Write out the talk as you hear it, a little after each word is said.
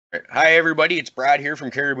Hi, everybody. It's Brad here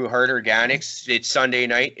from Cariboo Hart Organics. It's Sunday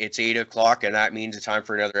night. It's 8 o'clock, and that means it's time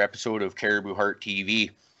for another episode of Cariboo Hart TV.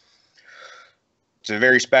 It's a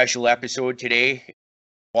very special episode today.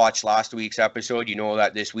 Watch last week's episode. You know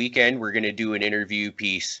that this weekend we're going to do an interview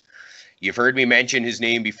piece. You've heard me mention his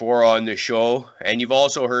name before on the show, and you've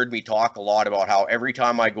also heard me talk a lot about how every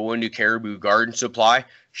time I go into Cariboo Garden Supply,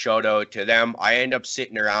 shout out to them, I end up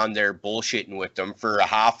sitting around there bullshitting with them for a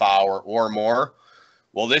half hour or more.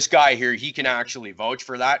 Well, this guy here, he can actually vouch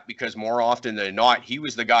for that because more often than not, he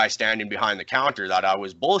was the guy standing behind the counter that I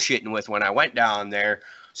was bullshitting with when I went down there.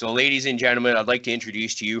 So, ladies and gentlemen, I'd like to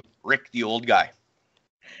introduce to you Rick, the old guy.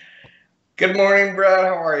 Good morning, Brad.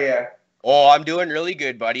 How are you? Oh, I'm doing really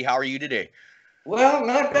good, buddy. How are you today? Well,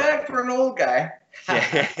 not bad for an old guy.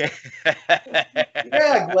 Yeah,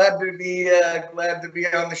 Glad to be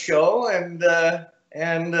on the show and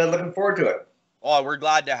looking forward to it. Oh, we're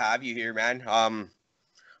glad to have you here, man.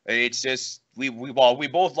 It's just we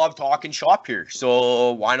both love talking shop here,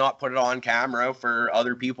 so why not put it on camera for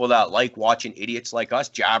other people that like watching idiots like us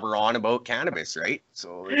jabber on about cannabis, right?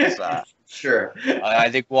 So it's Sure. I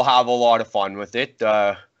think we'll have a lot of fun with it.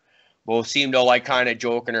 We'll seem to like kind of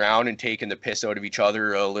joking around and taking the piss out of each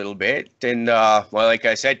other a little bit, and well, like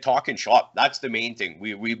I said, talking shop. That's the main thing.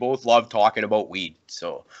 We both love talking about weed,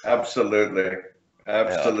 so Absolutely.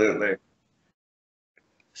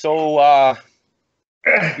 so.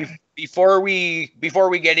 Before we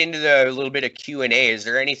get into the little bit of Q&A, is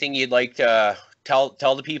there anything you'd like to tell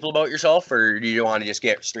the people about yourself, or do you want to just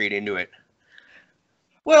get straight into it?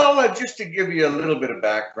 Well, just to give you a little bit of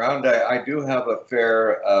background, I do have a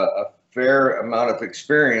fair amount of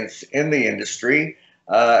experience in the industry.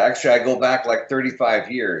 Actually, I go back like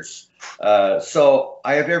 35 years. So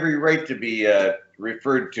I have every right to be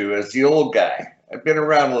referred to as the old guy. I've been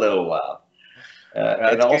around a little while.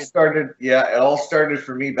 It all started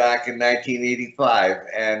for me back in 1985,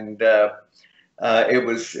 and it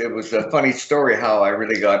was a funny story how I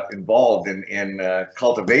really got involved in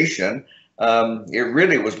cultivation. It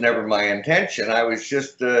really was never my intention. I was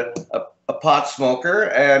just a pot smoker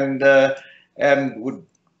and would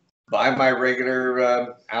buy my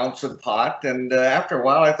regular ounce of pot. And after a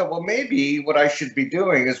while, I thought, well, maybe what I should be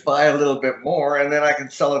doing is buy a little bit more, and then I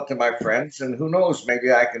can sell it to my friends, and who knows,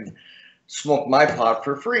 maybe I can smoke my pot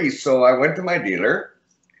for free. So I went to my dealer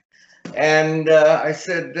and I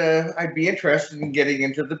said I'd be interested in getting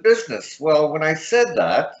into the business. Well, when I said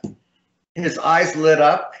that, his eyes lit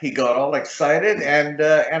up. He got all excited, and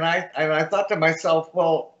I thought to myself,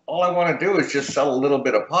 well, all I want to do is just sell a little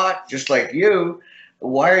bit of pot, just like you.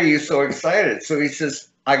 Why are you so excited? So he says,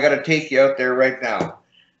 I got to take you out there right now.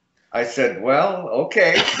 I said, well,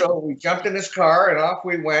 okay. So we jumped in his car and off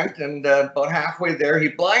we went. And about halfway there, he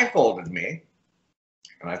blindfolded me.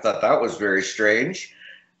 And I thought that was very strange.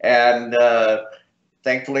 And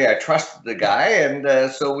thankfully, I trusted the guy.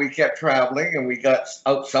 And so we kept traveling and we got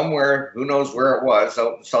out somewhere, who knows where it was,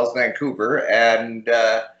 out in South Vancouver. And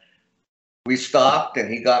we stopped and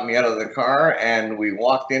he got me out of the car and we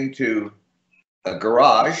walked into a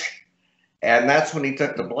garage. And that's when he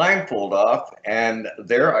took the blindfold off, and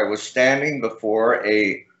there I was standing before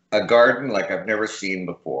a garden like I've never seen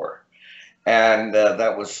before. And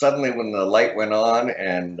that was suddenly when the light went on,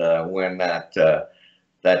 and when that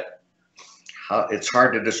it's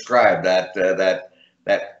hard to describe that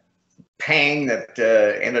pang that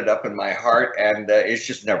ended up in my heart, and it's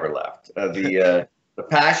just never left. The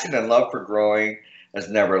passion and love for growing has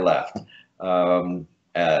never left.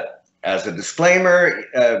 As a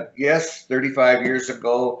disclaimer, yes, 35 years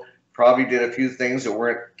ago, probably did a few things that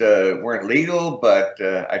weren't legal, but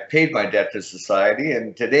I paid my debt to society.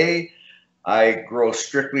 And today, I grow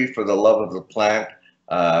strictly for the love of the plant,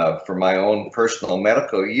 for my own personal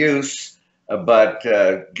medical use. But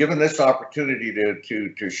given this opportunity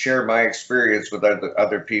to share my experience with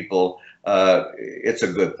other people, it's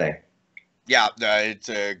a good thing. Yeah, it's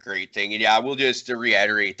a great thing. And yeah, we'll just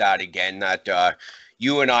reiterate that again, that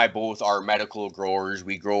you and I both are medical growers.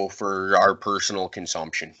 We grow for our personal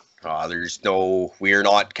consumption. We are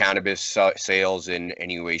not cannabis sales in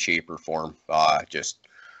any way, shape, or form. Just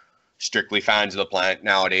strictly fans of the plant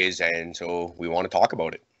nowadays, and so we want to talk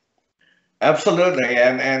about it. Absolutely,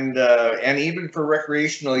 and even for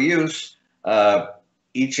recreational use,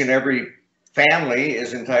 each and every family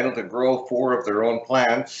is entitled to grow 4 of their own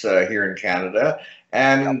plants here in Canada,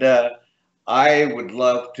 and I would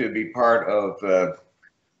love to be part of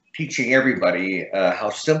teaching everybody how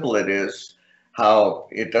simple it is, how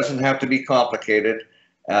it doesn't have to be complicated,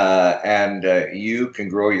 and you can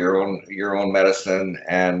grow your own medicine,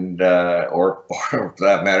 and or for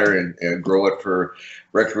that matter, and grow it for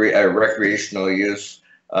recreational use.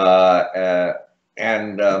 and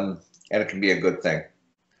it can be a good thing.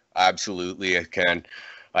 Absolutely, it can.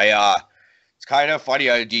 It's kind of funny.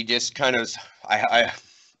 You just kind of, I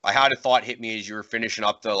had a thought hit me as you were finishing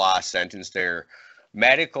up the last sentence there.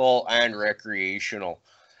 Medical and recreational.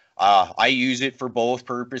 I use it for both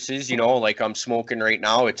purposes. Like I'm smoking right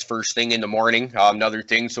now. It's first thing in the morning. Another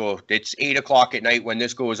thing, so it's 8 o'clock at night when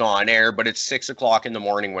this goes on air, but it's 6 o'clock in the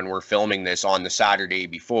morning when we're filming this on the Saturday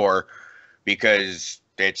before, because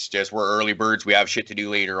it's just we're early birds. We have shit to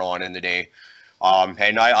do later on in the day.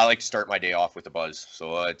 And I like to start my day off with a buzz.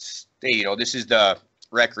 So it's, this is the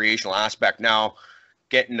recreational aspect. Now,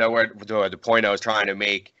 getting to the point I was trying to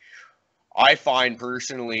make, I find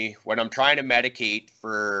personally when I'm trying to medicate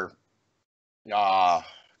for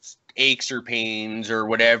aches or pains or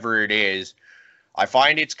whatever it is, I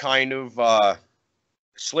find it's kind of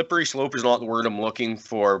slippery slope is not the word I'm looking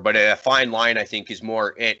for, but a fine line I think is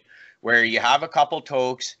more it, where you have a couple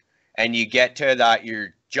tokes and you get to that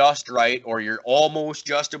you're just right or you're almost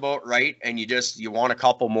just about right and you want a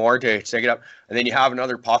couple more to stick it up, and then you have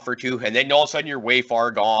another puff or two and then all of a sudden you're way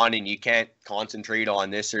far gone and you can't concentrate on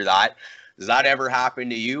this or that. Does that ever happen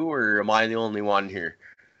to you, or am I the only one here?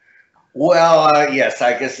 Well, yes,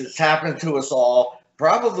 I guess it's happened to us all.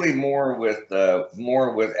 Probably more with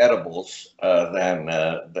edibles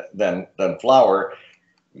than flower.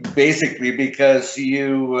 Basically, because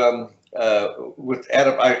with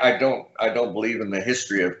I don't believe in the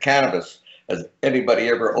history of cannabis. Has anybody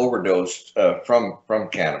ever overdosed from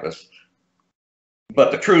cannabis?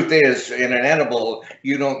 But the truth is, in an edible,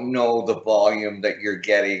 you don't know the volume that you're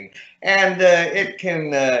getting, and it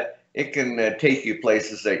can take you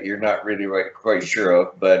places that you're not really quite sure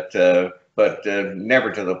of, but never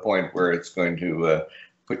to the point where it's going to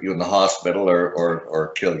put you in the hospital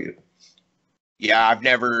or kill you. Yeah, I've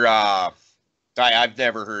never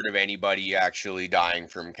heard of anybody actually dying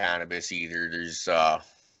from cannabis either. There's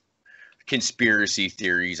conspiracy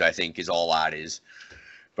theories, I think, is all that is.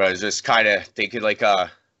 But I was just kind of thinking like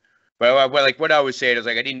like what I was saying is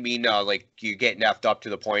like I didn't mean like you getting effed up to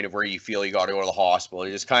the point of where you feel you got to go to the hospital.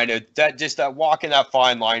 It's just kind of that walking that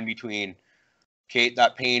fine line between, Kate,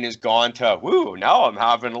 that pain is gone to woo, now I'm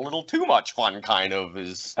having a little too much fun kind of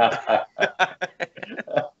is.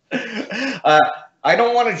 I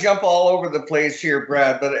don't want to jump all over the place here,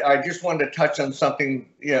 Brad, but I just wanted to touch on something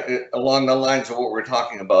along the lines of what we're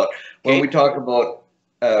talking about. When we talk about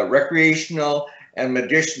recreational and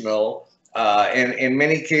medicinal, and in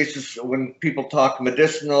many cases, when people talk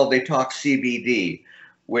medicinal, they talk CBD,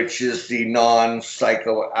 which is the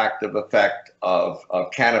non-psychoactive effect of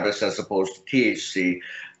cannabis as opposed to THC.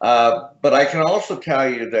 But I can also tell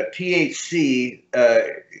you that THC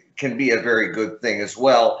can be a very good thing as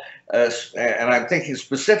well. And I'm thinking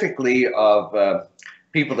specifically of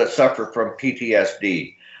people that suffer from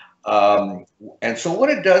PTSD. And so what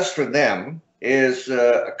it does for them is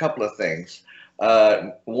a couple of things.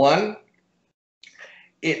 One,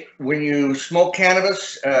 when you smoke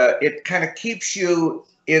cannabis, it kind of keeps you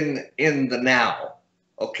in the now.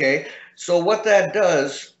 Okay, so what that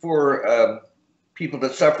does for people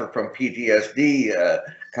that suffer from PTSD,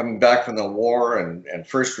 coming back from the war and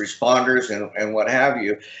first responders and what have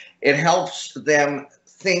you, it helps them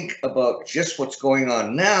think about just what's going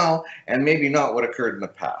on now and maybe not what occurred in the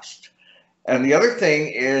past. And the other thing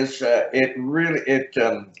is it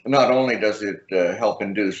not only does it help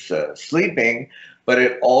induce sleeping, but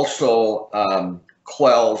it also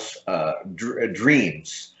quells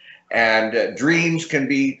dreams. And dreams can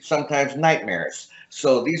be sometimes nightmares.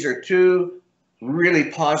 So these are two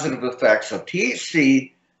really positive effects of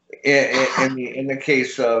THC in the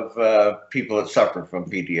case of people that suffer from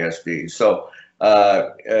PTSD. So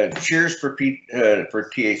cheers for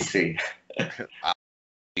THC.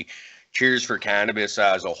 Cheers for cannabis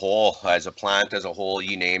as a whole, as a plant as a whole,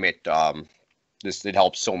 you name it. It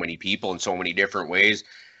helps so many people in so many different ways.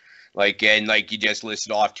 Like you just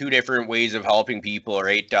listed off two different ways of helping people,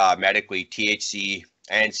 right? Medically, THC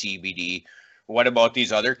and CBD. What about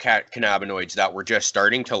these other cannabinoids that we're just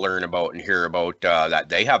starting to learn about and hear about that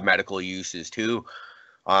they have medical uses too?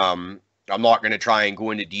 I'm not going to try and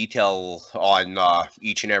go into detail on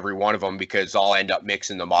each and every one of them because I'll end up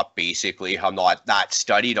mixing them up basically. I'm not that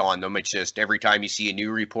studied on them. It's just every time you see a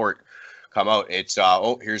new report come out, it's,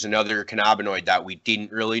 here's another cannabinoid that we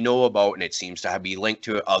didn't really know about, and it seems to be linked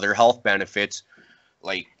to other health benefits.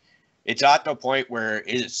 Like, it's at the point where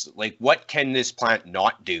it's like, what can this plant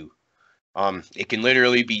not do? It can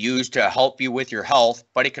literally be used to help you with your health,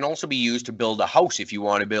 but it can also be used to build a house if you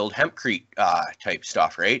want to build hempcrete type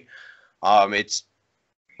stuff, right? It's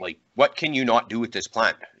like, what can you not do with this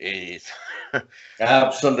plant?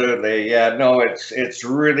 Absolutely. Yeah, no, it's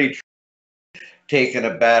really taken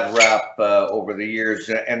a bad rap over the years.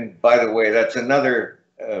 And by the way, that's another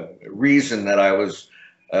reason that I was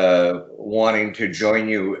wanting to join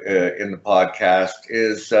you in the podcast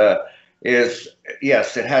is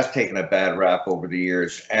yes, it has taken a bad rap over the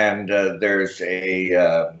years, and there's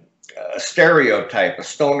a stereotype, a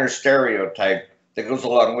stoner stereotype that goes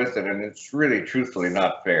along with it, and it's really, truthfully,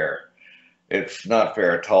 not fair. It's not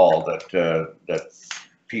fair at all that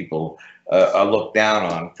people are looked down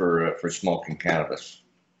on for smoking cannabis.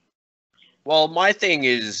 Well, my thing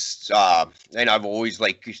is, and I've always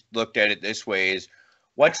like looked at it this way: is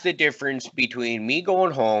what's the difference between me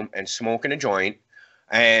going home and smoking a joint,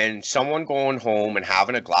 and someone going home and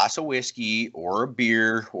having a glass of whiskey or a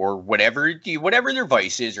beer or whatever their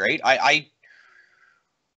vice is, right? I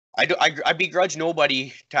begrudge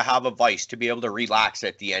nobody to have a vice, to be able to relax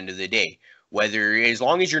at the end of the day, whether, as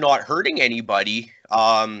long as you're not hurting anybody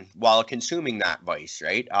while consuming that vice,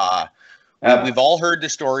 right? We've all heard the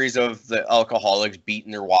stories of the alcoholics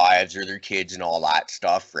beating their wives or their kids and all that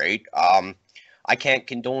stuff, right? I can't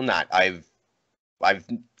condone that. I've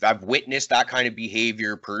witnessed that kind of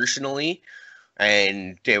behavior personally,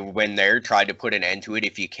 and when they're trying to put an end to it,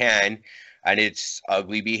 if you can, and it's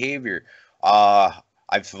ugly behavior.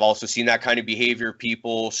 I've also seen that kind of behavior,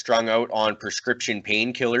 people strung out on prescription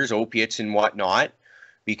painkillers, opiates and whatnot,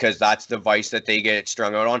 because that's the vice that they get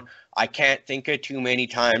strung out on. I can't think of too many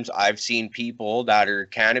times I've seen people that are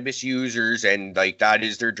cannabis users and like that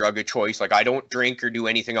is their drug of choice. Like, I don't drink or do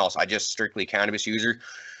anything else. I just strictly cannabis user.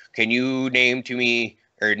 Can you name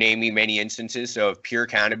me many instances of pure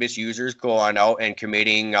cannabis users going out and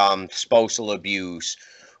committing spousal abuse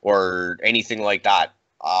or anything like that?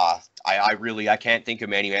 I can't think of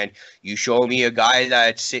many, man. You show me a guy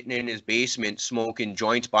that's sitting in his basement smoking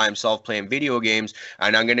joints by himself playing video games,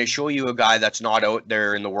 and I'm going to show you a guy that's not out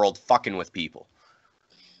there in the world fucking with people.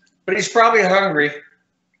 But he's probably hungry.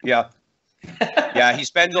 Yeah. Yeah, he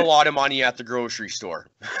spends a lot of money at the grocery store.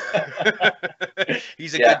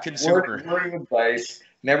 He's a good consumer. Word of advice: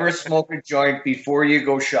 never smoke a joint before you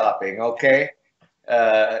go shopping, okay?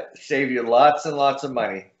 Save you lots and lots of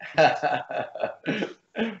money.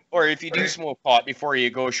 Or if you do smoke pot before you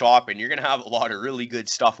go shopping, you're going to have a lot of really good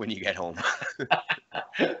stuff when you get home.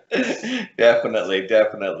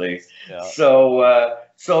 Definitely. Yeah. So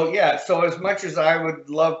as much as I would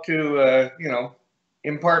love to,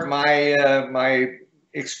 impart my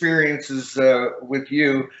experiences with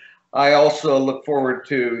you, I also look forward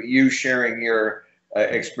to you sharing your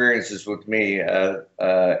experiences with me.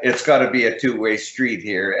 It's got to be a two-way street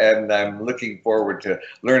here, and I'm looking forward to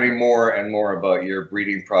learning more and more about your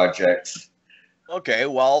breeding projects. Okay,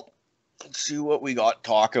 well, let's see what we got to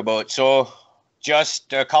talk about. So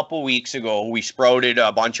just a couple weeks ago, we sprouted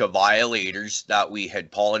a bunch of violators that we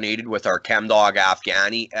had pollinated with our ChemDog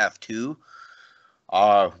Afghani F2.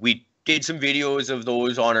 We did some videos of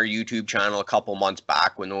those on our YouTube channel a couple months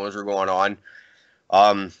back when those were going on.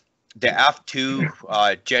 The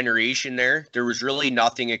F2 generation there was really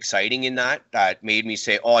nothing exciting in that made me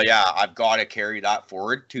say, oh yeah, I've got to carry that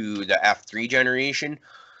forward to the F3 generation.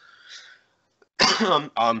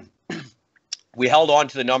 We held on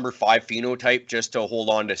to the number 5 phenotype just to hold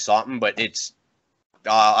on to something, but it's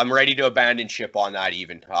I'm ready to abandon ship on that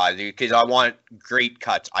even, because I want great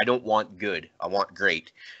cuts. I don't want good. I want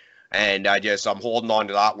great. And I'm holding on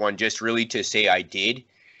to that one just really to say I did.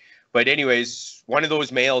 But anyways, one of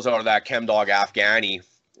those males out of that ChemDog Afghani,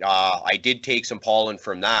 I did take some pollen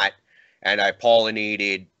from that, and I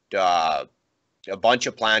pollinated a bunch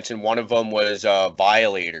of plants, and one of them was a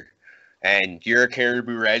violator. And you're a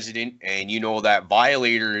Cariboo resident, and you know that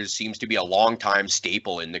violator seems to be a long-time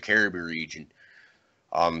staple in the Cariboo region.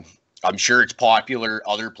 I'm sure it's popular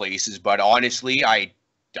other places, but honestly,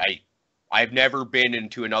 I've never been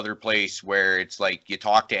into another place where it's like you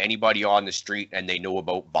talk to anybody on the street and they know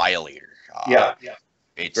about Violator. Yeah.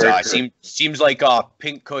 It seems like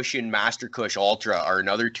Pink Kush and Master Kush Ultra are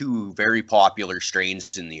another two very popular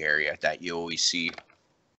strains in the area that you always see.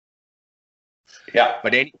 Yeah.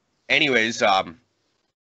 But anyways,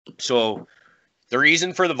 so the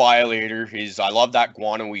reason for the Violator is I love that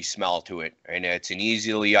guano-y smell to it, and it's an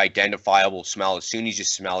easily identifiable smell. As soon as you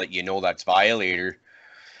smell it, you know that's Violator.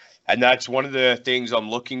 And that's one of the things I'm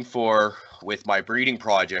looking for with my breeding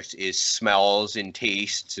projects is smells and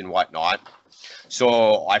tastes and whatnot.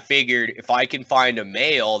 So I figured if I can find a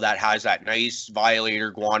male that has that nice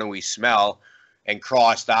Violator guano-y smell and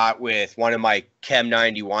cross that with one of my Chem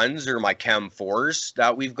 91s or my Chem 4s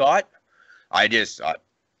that we've got,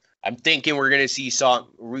 I'm thinking we're gonna see some.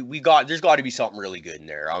 There's got to be something really good in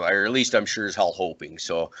there, or at least I'm sure as hell hoping.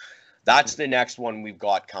 So that's the next one we've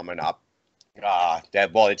got coming up.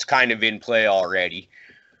 It's kind of in play already,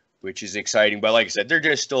 which is exciting. But like I said, they're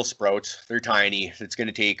just still sprouts. They're tiny. It's going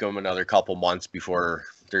to take them another couple months before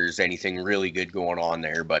there's anything really good going on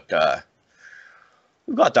there. But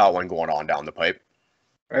we've got that one going on down the pipe.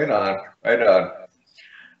 Right on, right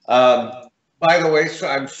on. By the way, so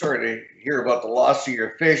I'm sorry to hear about the loss of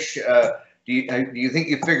your fish. Do you think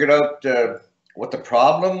you figured out what the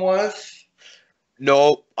problem was?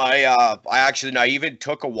 No, I actually I even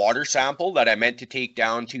took a water sample that I meant to take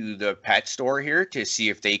down to the pet store here to see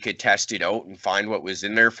if they could test it out and find what was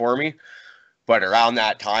in there for me. But around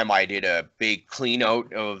that time, I did a big clean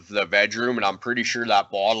out of the veg room, and I'm pretty sure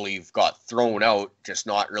that bottle you've got thrown out, just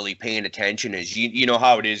not really paying attention. As you know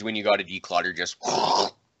how it is when you got to declutter, just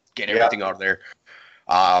get everything out of there.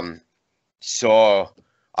 So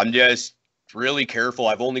I'm just really careful.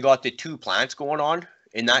 I've only got the 2 plants going on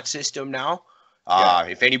in that system now.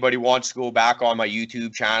 If anybody wants to go back on my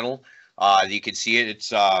YouTube channel, you can see it.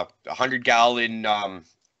 It's a 100-gallon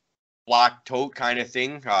black tote kind of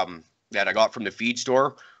thing that I got from the feed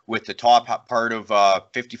store with the top part of a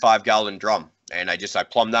 55-gallon drum. And I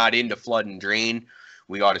plumbed that in to flood and drain.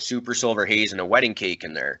 We got a super silver haze and a wedding cake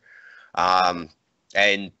in there.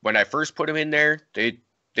 And when I first put them in there, they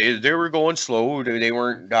were going slow. They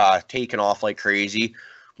weren't taking off like crazy.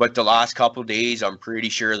 But the last couple of days, I'm pretty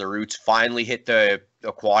sure the roots finally hit the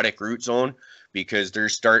aquatic root zone because they're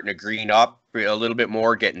starting to green up a little bit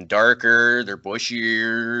more, getting darker, they're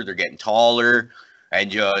bushier, they're getting taller, and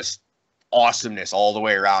just awesomeness all the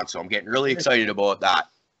way around. So I'm getting really excited about that.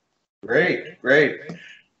 Great, great.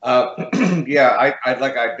 Yeah,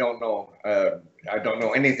 I don't know. I don't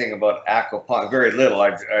know anything about aquaponics. Very little.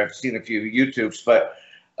 I've seen a few YouTubes, but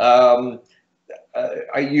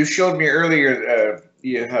you showed me earlier.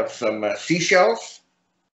 You have some seashells.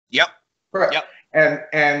 Yep. Correct. Yep.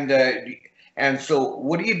 And so,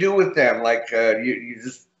 what do you do with them? Like, you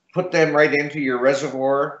just put them right into your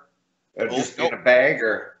reservoir, just in a bag,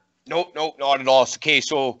 or? Nope, not at all. Okay,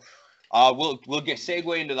 so we'll get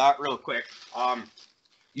segue into that real quick.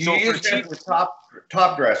 You use them for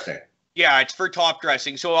top dressing. Yeah, it's for top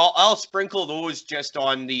dressing. So I'll sprinkle those just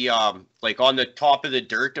on the like on the top of the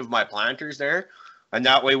dirt of my planters there, and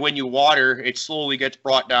that way when you water, it slowly gets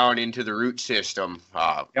brought down into the root system,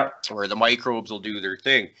 where the microbes will do their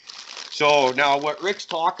thing. So now what Rick's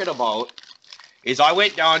talking about is I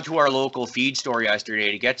went down to our local feed store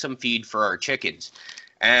yesterday to get some feed for our chickens,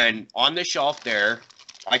 and on the shelf there,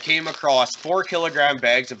 I came across 4-kilogram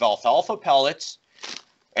bags of alfalfa pellets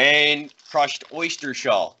and crushed oyster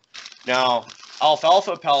shell. Now,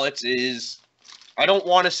 alfalfa pellets is, I don't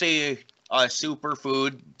want to say a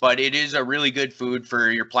superfood, but it is a really good food for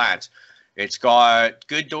your plants. It's got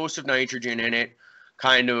good dose of nitrogen in it,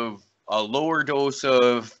 kind of a lower dose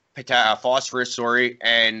of phosphorus,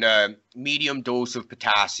 and medium dose of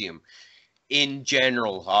potassium in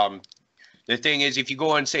general. The thing is, if you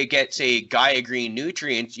go and get Gaia Green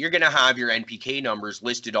nutrients, you're going to have your NPK numbers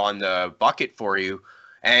listed on the bucket for you.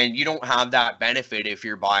 And you don't have that benefit if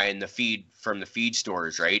you're buying the feed from the feed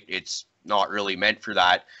stores, right? It's not really meant for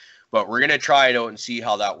that. But we're going to try it out and see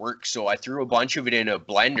how that works. So I threw a bunch of it in a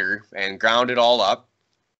blender and ground it all up.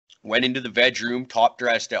 Went into the veg room, top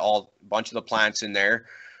dressed a bunch of the plants in there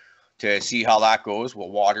to see how that goes.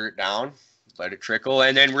 We'll water it down, let it trickle.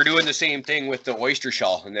 And then we're doing the same thing with the oyster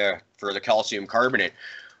shell for the calcium carbonate.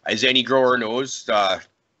 As any grower knows,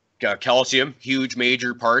 calcium, huge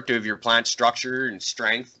major part of your plant structure and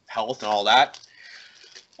strength, health, and all that.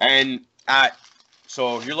 And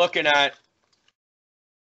so you're looking at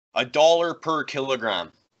 $1 per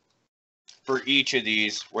kilogram for each of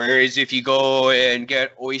these. Whereas if you go and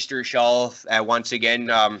get oyster shell, once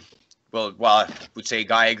again, I would say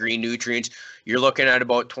Gaia Green nutrients, you're looking at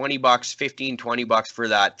about $20, $15, $20 for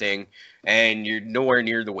that thing, and you're nowhere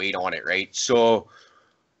near the weight on it, right? So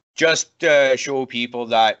just to show people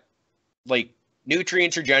that, like,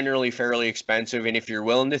 nutrients are generally fairly expensive, and if you're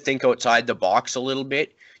willing to think outside the box a little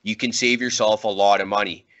bit, you can save yourself a lot of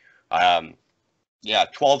money.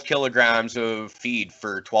 12 kilograms of feed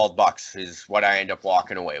for $12 is what I end up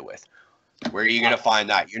walking away with. Where are you going to find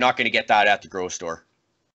that? You're not going to get that at the grocery store.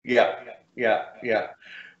 Yeah.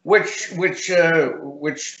 Which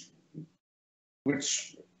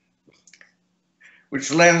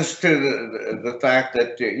lends to the fact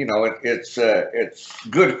that it's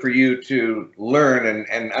good for you to learn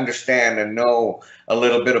and understand and know a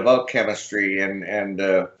little bit about chemistry and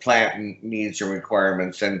plant needs and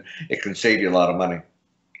requirements, and it can save you a lot of money.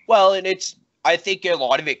 Well, and it's I think a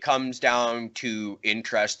lot of it comes down to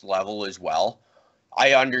interest level as well.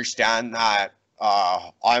 I understand that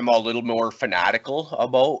I'm a little more fanatical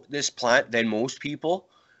about this plant than most people.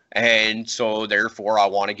 And so, therefore, I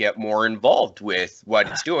want to get more involved with what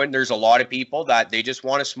it's doing. There's a lot of people that they just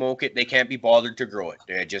want to smoke it. They can't be bothered to grow it.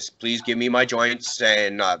 They just please give me my joints,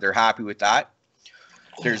 and they're happy with that.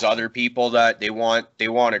 There's other people that they want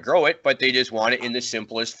to grow it, but they just want it in the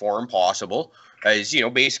simplest form possible, as you know,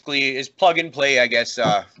 basically is plug and play, I guess,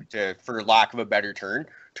 for lack of a better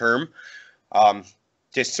term. Um,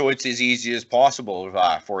 just so it's as easy as possible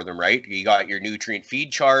for them, right? You got your nutrient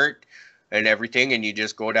feed chart and everything, and you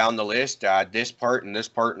just go down the list, add this part and this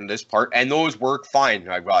part and this part, and those work fine.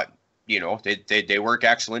 I've got, they work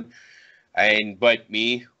excellent. But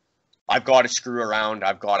me, I've got to screw around.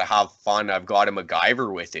 I've got to have fun. I've got to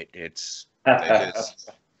MacGyver with it.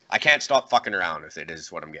 I can't stop fucking around with it,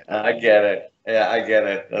 is what I'm getting. I get it. Yeah, I get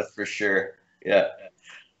it. That's for sure. Yeah.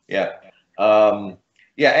 Yeah.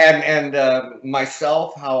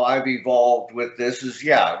 Myself, how I've evolved with this is,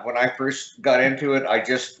 when I first got into it, I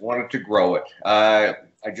just wanted to grow it.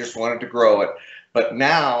 But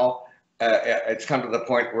now it's come to the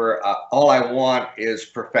point where all I want is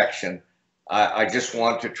perfection. I just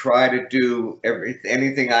want to try to do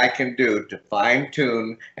anything I can do to fine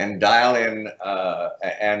tune and dial in,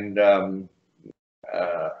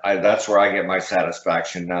 that's where I get my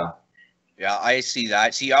satisfaction now. Yeah, I see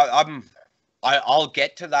that. See, I'll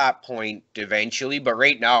get to that point eventually, but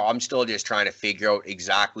right now I'm still just trying to figure out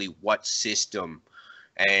exactly what system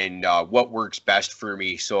and what works best for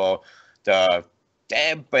me. So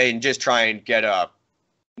and just try and get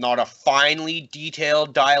not a finely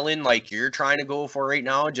detailed dial in like you're trying to go for right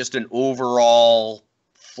now, just an overall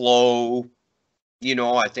flow.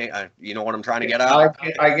 I think you know what I'm trying to get at.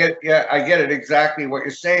 I get it exactly what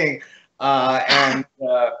you're saying, and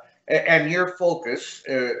your focus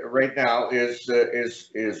right now is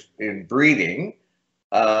in breeding,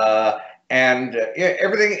 and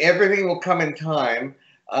everything will come in time,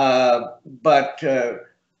 but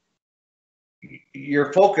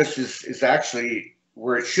your focus is actually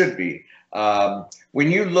where it should be. When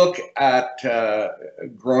you look at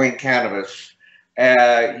growing cannabis,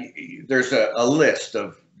 there's a list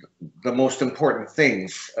of the most important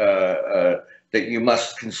things that you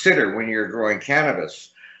must consider when you're growing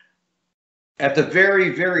cannabis. At the very,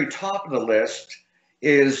 very top of the list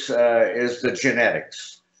is the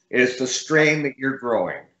genetics, is the strain that you're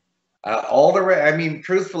growing.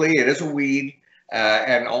 Truthfully, it is a weed,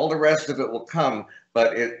 and all the rest of it will come.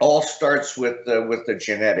 But it all starts with the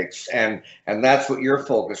genetics, and that's what you're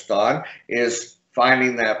focused on, is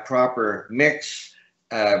finding that proper mix,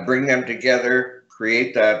 bring them together,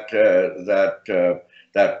 create that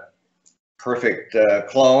perfect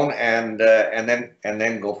clone, and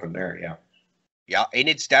then go from there. Yeah. Yeah, and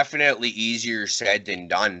it's definitely easier said than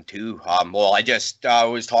done too. I just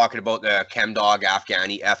was talking about the ChemDog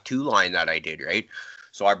Afghani F2 line that I did, right?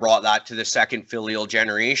 So I brought that to the second filial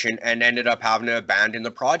generation and ended up having to abandon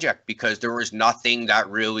the project because there was nothing that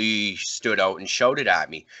really stood out and shouted at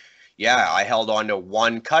me. Yeah, I held on to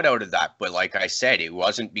one cut out of that, but like I said, it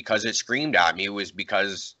wasn't because it screamed at me. It was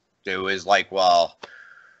because it was like, well,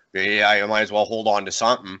 yeah, I might as well hold on to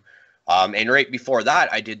something. And right before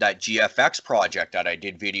that, I did that GFX project that I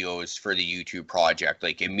did videos for the YouTube project,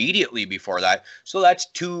 like immediately before that. So that's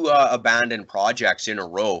two abandoned projects in a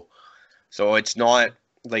row. So it's not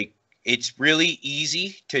like, it's really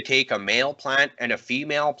easy to take a male plant and a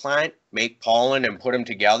female plant, make pollen and put them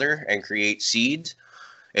together and create seeds.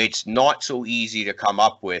 It's not so easy to come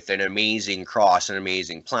up with an amazing cross, an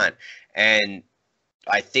amazing plant. And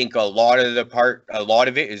I think a lot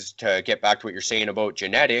of it is, to get back to what you're saying about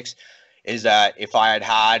genetics, is that if I had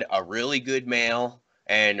had a really good male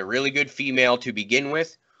and a really good female to begin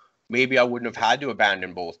with, maybe I wouldn't have had to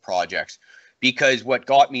abandon both projects. Because what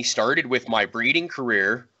got me started with my breeding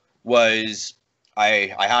career was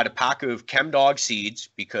I had a pack of ChemDog seeds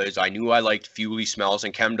because I knew I liked fuely smells,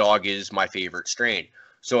 and ChemDog is my favorite strain.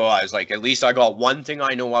 So I was like, at least I got one thing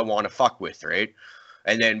I know I want to fuck with, right?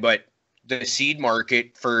 But the seed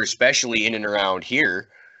market, for especially in and around here,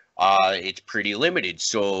 it's pretty limited.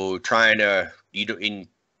 So I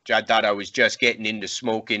thought I was just getting into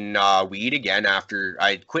smoking weed again after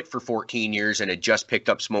I'd quit for 14 years and had just picked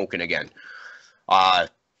up smoking again.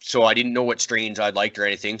 So I didn't know what strains I'd liked or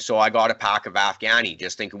anything. So I got a pack of Afghani,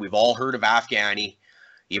 just thinking we've all heard of Afghani.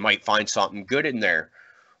 You might find something good in there.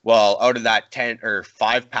 Well, out of that 10 or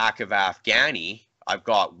 5 pack of Afghani, I've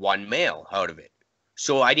got one male out of it.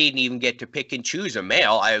 So I didn't even get to pick and choose a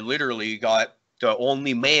male. I literally got the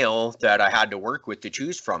only male that I had to work with to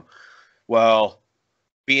choose from. Well,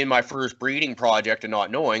 being my first breeding project and not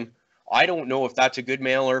knowing, I don't know if that's a good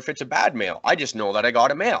male or if it's a bad male. I just know that I got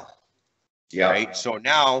a male. Yeah. Right. So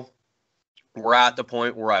now we're at the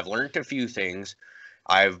point where I've learned a few things.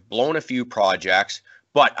 I've blown a few projects,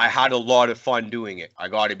 but I had a lot of fun doing it. I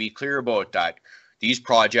got to be clear about that. These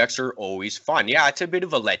projects are always fun. Yeah, it's a bit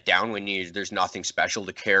of a letdown when there's nothing special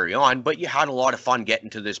to carry on, but you had a lot of fun getting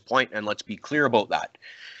to this point, and let's be clear about that.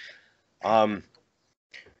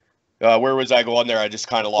 Where was I going there? I just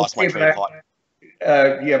kind of lost my train of thought.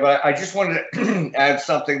 Yeah, but I just wanted to add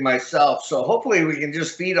something myself. So hopefully we can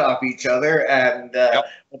just feed off each other. And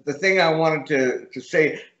the thing I wanted to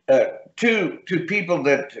say to people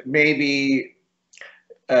that maybe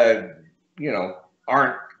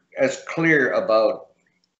aren't as clear about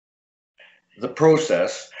the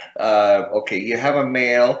process. Okay, you have a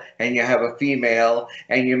male and you have a female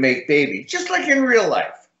and you make babies, just like in real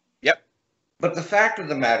life. Yep. But the fact of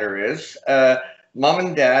the matter is, mom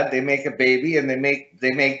and dad, they make a baby and they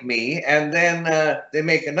make me, and then they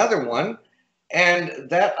make another one, and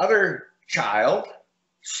that other child,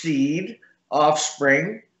 seed,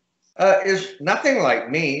 offspring, is nothing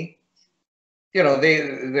like me. You know,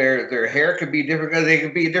 their hair could be different. They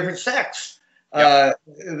could be a different sex. Yep.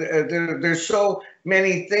 There's so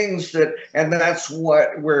many things and that's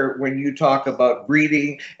where when you talk about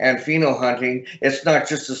breeding and pheno hunting, it's not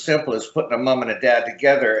just as simple as putting a mom and a dad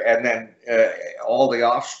together and then all the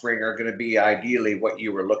offspring are going to be ideally what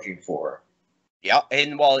you were looking for. Yeah,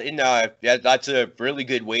 and that's a really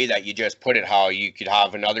good way that you just put it, how you could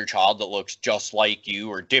have another child that looks just like you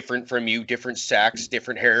or different from you, different sex,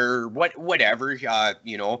 different hair, whatever,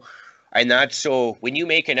 And that's so when you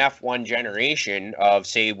make an F1 generation of,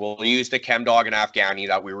 say, we'll use the Chem Dog and Afghani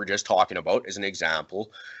that we were just talking about as an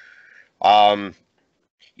example,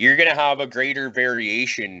 you're going to have a greater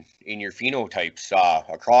variation in your phenotypes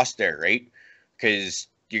across there, right? Because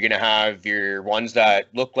you're going to have your ones that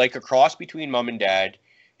look like a cross between mom and dad,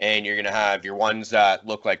 and you're going to have your ones that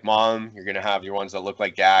look like mom, you're going to have your ones that look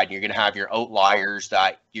like dad, and you're going to have your outliers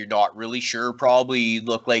that you're not really sure probably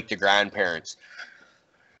look like the grandparents.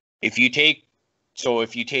 If you take,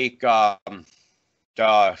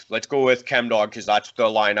 let's go with Chem Dog because that's the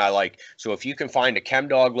line I like. So if you can find a Chem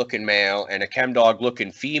Dog looking male and a Chem Dog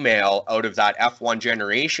looking female out of that F1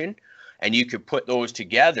 generation, and you could put those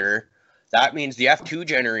together, that means the F2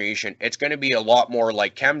 generation, it's going to be a lot more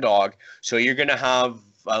like Chem Dog. So you're going to have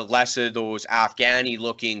less of those Afghani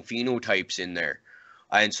looking phenotypes in there.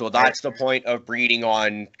 And so that's the point of breeding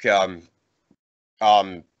on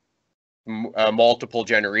multiple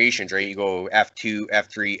generations, right? You go F2,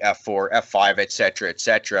 F3, F4, F5, etc.,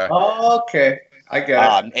 etc. Oh, okay, I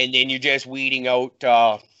get it. And then you're just weeding out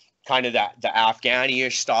kind of the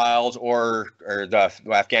Afghani-ish styles or the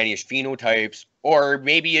Afghani-ish phenotypes, or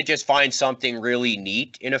maybe you just find something really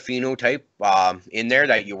neat in a phenotype in there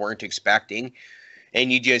that you weren't expecting,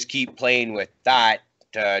 and you just keep playing with that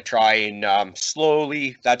to try and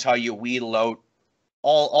slowly. That's how you wheedle out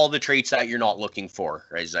all the traits that you're not looking for,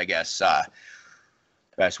 is I guess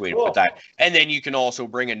best way to put that. And then you can also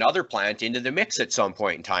bring another plant into the mix at some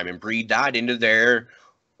point in time and breed that into there.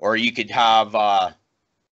 Or you could have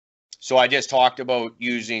so I just talked about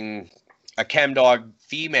using a Chem Dog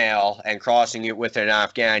female and crossing it with an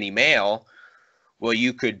Afghani male. Well,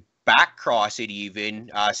 you could back cross it even.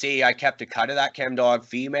 Say I kept a cut of that Chem Dog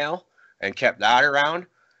female and kept that around,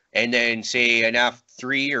 and then say an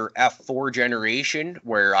F3 or F4 generation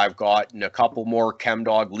where I've gotten a couple more Chem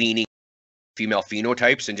Dog leaning female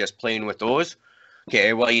phenotypes and just playing with those.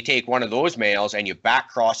 Okay, well, you take one of those males and you back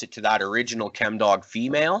cross it to that original Chem Dog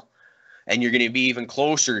female, and you're going to be even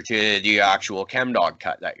closer to the actual Chem Dog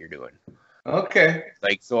cut that you're doing. Okay.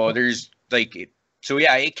 So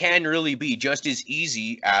yeah, it can really be just as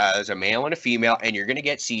easy as a male and a female, and you're going to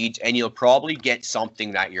get seeds, and you'll probably get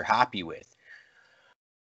something that you're happy with.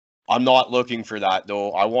 I'm not looking for that,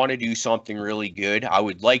 though. I want to do something really good. I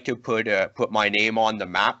would like to put my name on the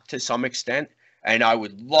map to some extent, and I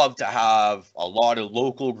would love to have a lot of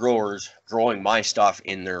local growers growing my stuff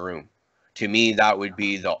in their room. To me, that would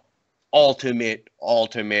be the ultimate,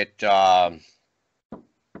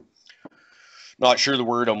 not sure the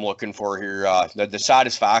word I'm looking for here. The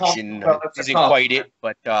satisfaction isn't quite it,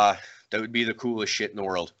 but that would be the coolest shit in the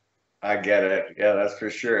world. I get it. Yeah, that's for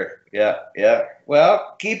sure. Yeah.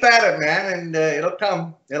 Well, keep at it, man, and it'll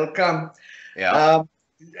come. Yeah.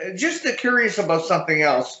 Just curious about something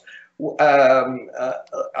else.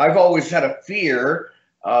 I've always had a fear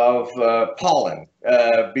of pollen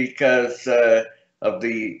because of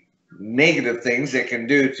the negative things it can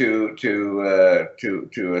do to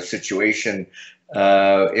a situation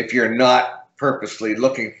if you're not purposely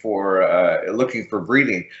looking for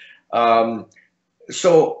breeding.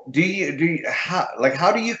 So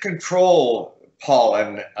how do you control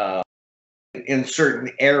pollen in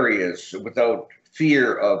certain areas without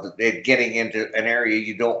fear of it getting into an area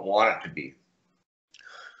you don't want it to be?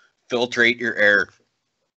 Filtrate your air.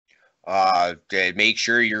 To make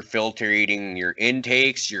sure you're filtrating your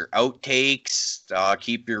intakes, your outtakes.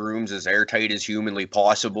 Keep your rooms as airtight as humanly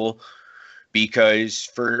possible. Because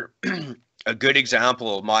for a good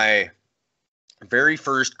example, my very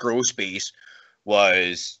first grow space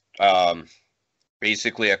was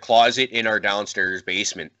basically a closet in our downstairs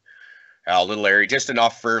basement. A little area, just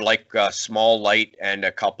enough for like a small light and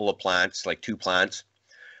a couple of plants, like 2 plants.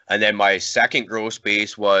 And then my second grow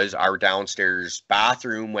space was our downstairs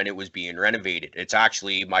bathroom when it was being renovated. It's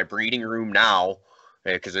actually my breeding room now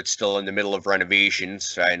because it's still in the middle of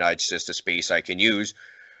renovations and it's just a space I can use.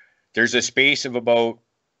 There's a space of about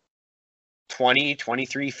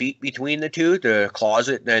 23 feet between the two, the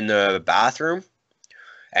closet and the bathroom.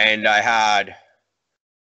 And I had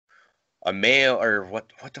a male, or what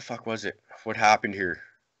the fuck was it? What happened here?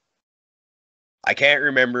 I can't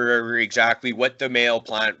remember exactly what the male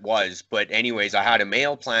plant was, but anyways, I had a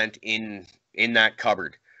male plant in that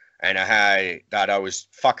cupboard, and I was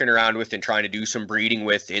fucking around with and trying to do some breeding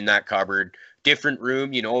with in that cupboard. Different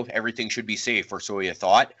room, everything should be safe, or so you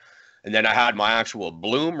thought. And then I had my actual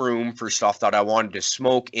bloom room for stuff that I wanted to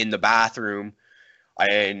smoke in the bathroom,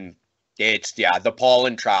 and the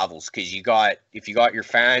pollen travels because if you got your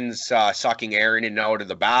fans sucking air in and out of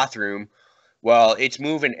the bathroom. Well, it's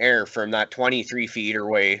moving air from that 23 feet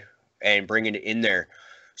away and bringing it in there.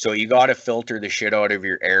 So you got to filter the shit out of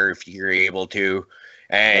your air if you're able to.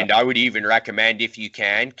 And yeah. I would even recommend, if you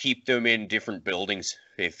can, keep them in different buildings,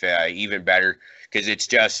 if even better, because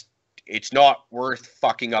it's not worth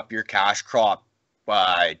fucking up your cash crop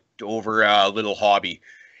over a little hobby.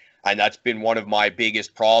 And that's been one of my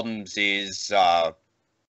biggest problems is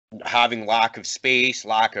having lack of space,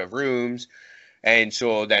 lack of rooms. And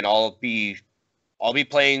so then I'll be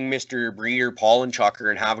playing Mr. Breeder Pollen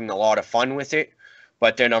Chucker and having a lot of fun with it,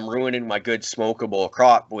 but then I'm ruining my good smokable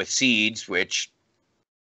crop with seeds, which,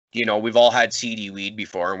 we've all had seedy weed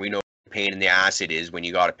before, and we know what a pain in the ass it is when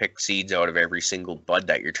you got to pick seeds out of every single bud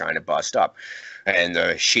that you're trying to bust up, and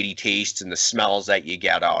the shitty tastes and the smells that you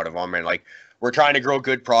get out of them. And we're trying to grow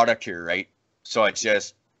good product here, right? So it's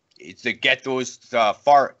to get those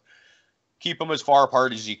keep them as far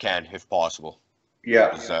apart as you can, if possible.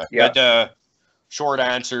 Yeah. The short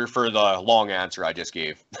answer for the long answer I just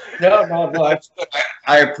gave. No.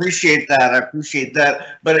 I appreciate that.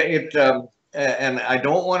 But and I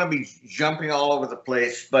don't want to be jumping all over the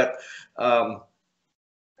place, but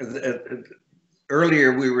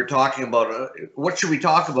earlier we were talking about what should we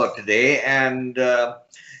talk about today, and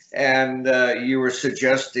you were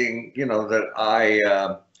suggesting, that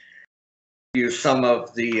I use some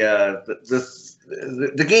of the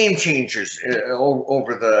game changers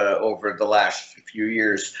over the last few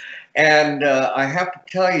years, and I have to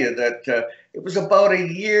tell you that it was about a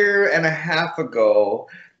year and a half ago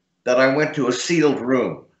that I went to a sealed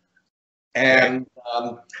room, and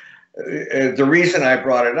the reason I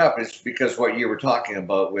brought it up is because what you were talking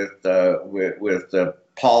about with the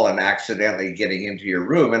pollen accidentally getting into your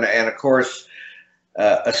room, and of course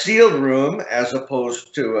a sealed room as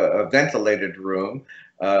opposed to a ventilated room.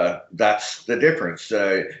 That's the difference.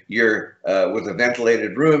 You're with a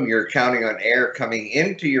ventilated room, you're counting on air coming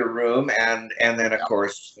into your room and then of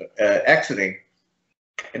course exiting.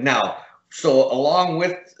 Now, so along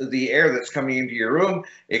with the air that's coming into your room,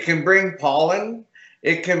 it can bring pollen,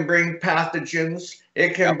 it can bring pathogens,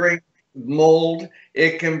 it can bring mold,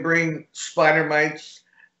 it can bring spider mites.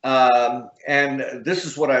 And this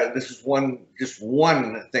is one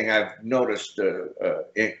thing I've noticed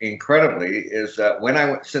incredibly is that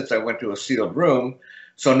since I went to a sealed room,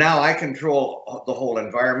 so now I control the whole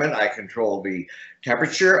environment. I control the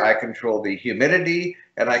temperature, I control the humidity,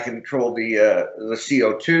 and I control the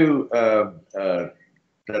CO2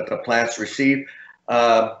 that the plants receive.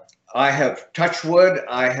 I have touch wood.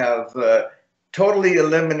 I have totally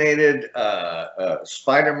eliminated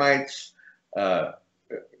spider mites,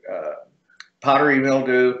 powdery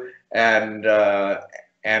mildew, and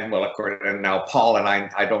well, of course, and now pollen.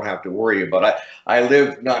 I don't have to worry about. I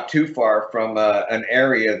live not too far from an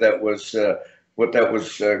area that was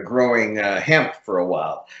growing hemp for a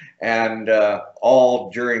while, and all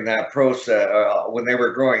during that process, when they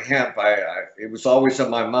were growing hemp, it was always in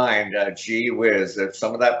my mind, gee whiz, if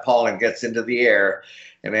some of that pollen gets into the air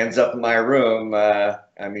and ends up in my room. I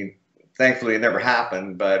mean, thankfully it never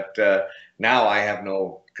happened, but now I have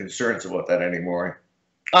no concerns about that anymore.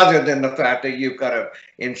 other than the fact that you've got to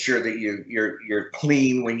ensure that you're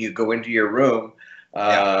clean when you go into your room.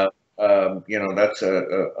 Yeah. That's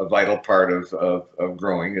a vital part of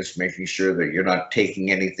growing, is making sure that you're not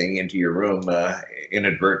taking anything into your room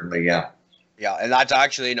inadvertently. Yeah. Yeah, and that's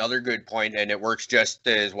actually another good point, and it works just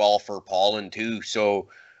as well for pollen too. So,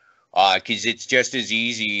 because it's just as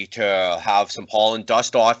easy to have some pollen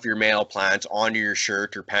dust off your male plants onto your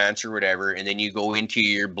shirt or pants or whatever, and then you go into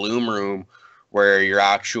your bloom room where your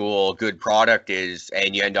actual good product is,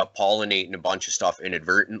 and you end up pollinating a bunch of stuff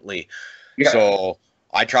inadvertently. Yeah. So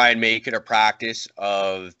I try and make it a practice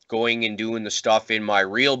of going and doing the stuff in my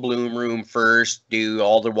real bloom room first, do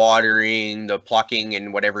all the watering, the plucking,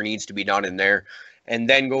 and whatever needs to be done in there, and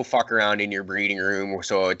then go fuck around in your breeding room.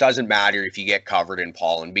 So it doesn't matter if you get covered in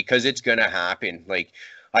pollen, because it's gonna happen. Like,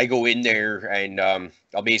 I go in there and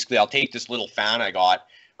I'll take this little fan I got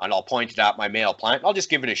and I'll point it at my male plant. I'll just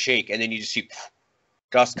give it a shake, and then you just see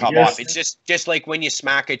dust come off. Yes. It's just like when you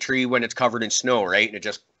smack a tree when it's covered in snow, right? And it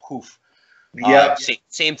just poof. Yeah.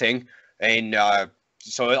 Same thing. And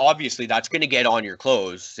so obviously that's going to get on your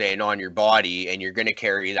clothes and on your body, and you're going to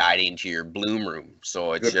carry that into your bloom room.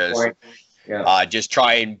 So it's Good just point. Yeah. just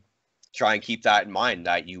try and keep that in mind,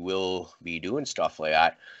 that you will be doing stuff like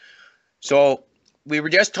that. So we were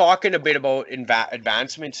just talking a bit about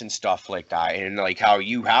advancements and stuff like that, and like how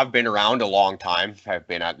you have been around a long time, have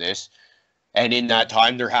been at this. And in that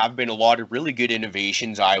time, there have been a lot of really good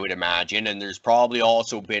innovations, I would imagine. And there's probably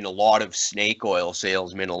also been a lot of snake oil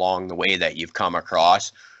salesmen along the way that you've come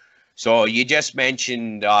across. So you just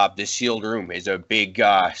mentioned the sealed room is a big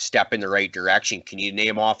step in the right direction. Can you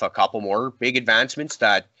name off a couple more big advancements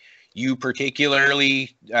that you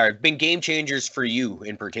particularly have been game changers for you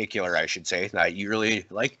in particular, I should say, that you really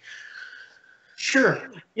like? Sure.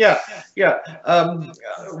 Yeah. Yeah. I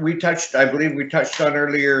believe we touched on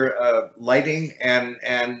earlier lighting, and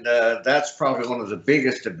that's probably one of the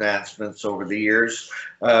biggest advancements over the years.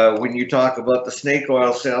 When you talk about the snake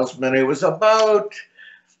oil salesman, it was about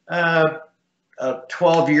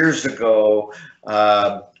 12 years ago.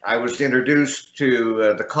 I was introduced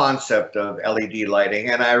to the concept of LED lighting,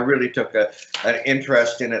 and I really took an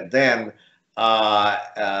interest in it then.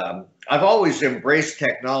 I've always embraced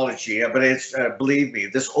technology, but it's believe me,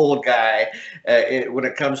 this old guy, when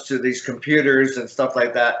it comes to these computers and stuff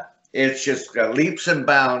like that, it's just leaps and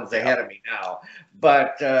bounds ahead of me now.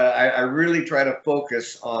 But I really try to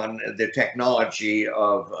focus on the technology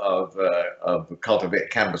of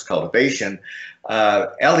cannabis cultivation.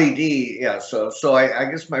 LED, yeah. So I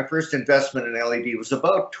guess my first investment in LED was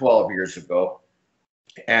about 12 years ago,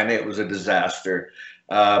 and it was a disaster.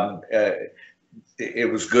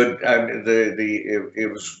 It was good.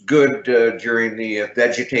 It was good during the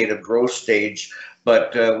vegetative growth stage,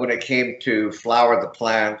 but when it came to flower the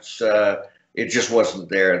plants, it just wasn't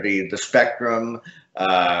there. The spectrum,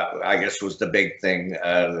 I guess, was the big thing.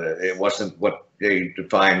 It wasn't what they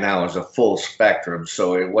define now as a full spectrum,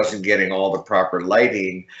 so it wasn't getting all the proper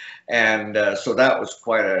lighting, and so that was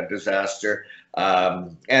quite a disaster.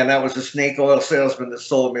 And that was a snake oil salesman that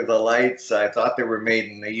sold me the lights. I thought they were made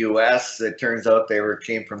in the U.S. It turns out they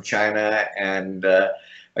came from China, and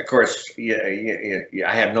of course, I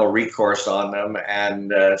had no recourse on them. And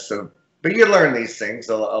but you learn these things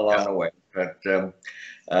along the way. But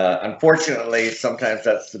unfortunately, sometimes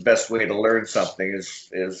that's the best way to learn something is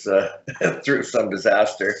through some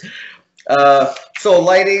disaster. So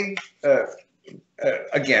lighting,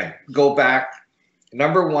 again, go back.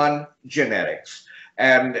 Number one, genetics,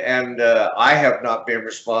 and I have not been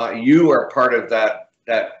responsible. You are part of that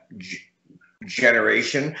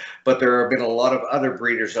generation, but there have been a lot of other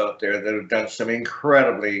breeders out there that have done some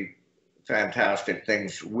incredibly fantastic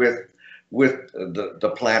things with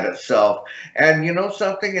the plant itself. And you know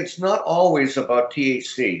something, it's not always about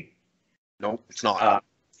THC. No, it's not.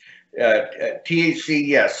 THC,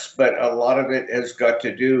 yes, but a lot of it has got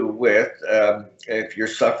to do with if you're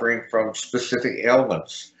suffering from specific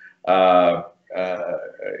ailments,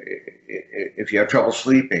 if you have trouble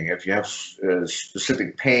sleeping, if you have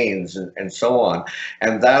specific pains, and so on.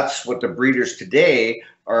 And that's what the breeders today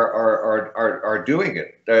are doing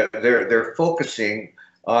it. They're focusing.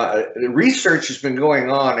 Research has been going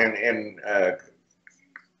on in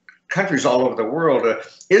countries all over the world.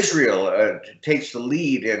 Israel takes the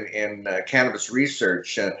lead in cannabis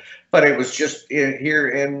research, but it was just here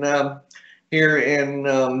in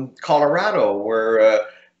Colorado where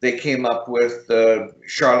they came up with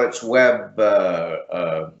Charlotte's Web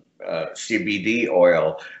CBD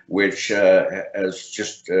oil, which has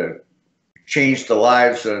just changed the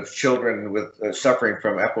lives of children with suffering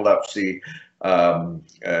from epilepsy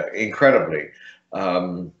incredibly.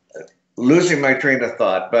 losing my train of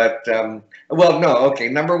thought, but well, no, okay.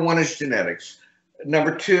 Number one is genetics.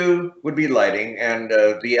 Number two would be lighting, and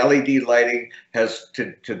the LED lighting has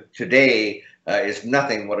today is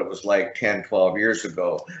nothing what it was like 10, 12 years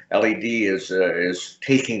ago. LED is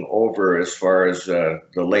taking over as far as the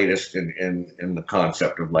latest in the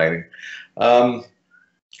concept of lighting. Um,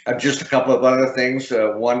 just a couple of other things.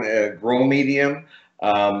 One, grow medium.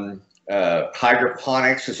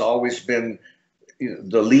 Hydroponics has always been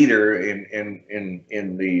the leader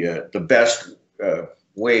in the best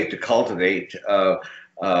way to cultivate. The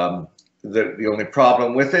only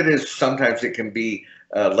problem with it is sometimes it can be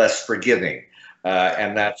less forgiving.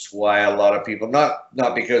 And that's why a lot of people, not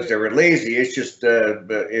because they were lazy, it's just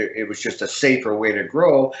it was just a safer way to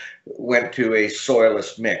grow, went to a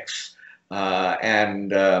soilless mix.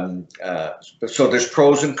 So there's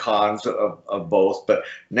pros and cons of both, but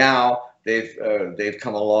now they've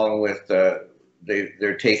come along with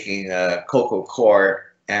they're taking coco coir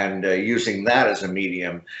and using that as a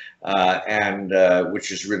medium, and which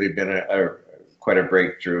has really been quite a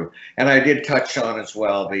breakthrough. And I did touch on as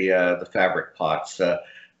well the fabric pots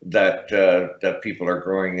that people are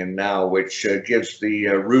growing in now, which gives the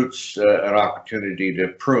roots an opportunity to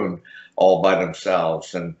prune all by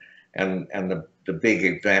themselves. And the big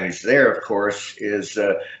advantage there, of course, is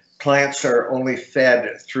plants are only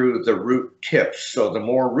fed through the root tips. So the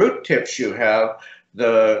more root tips you have,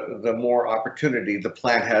 the more opportunity the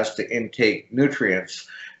plant has to intake nutrients.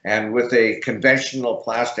 And with a conventional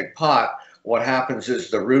plastic pot, what happens is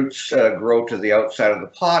the roots grow to the outside of the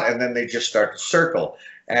pot, and then they just start to circle.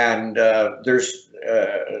 And there's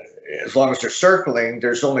as long as they're circling,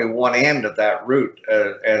 there's only one end of that root,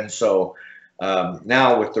 and so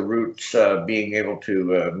now with the roots being able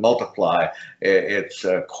to multiply, it's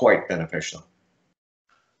quite beneficial.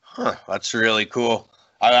 Huh, that's really cool.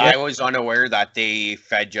 I was unaware that they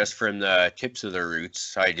fed just from the tips of the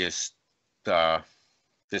roots. I just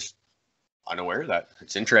unaware of that.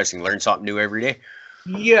 It's interesting. Learn something new every day.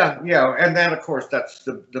 Yeah, and then of course that's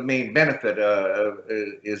the main benefit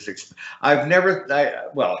is I've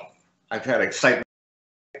had excitement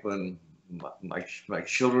when my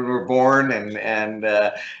children were born and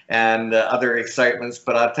other excitements,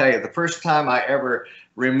 but I'll tell you, the first time I ever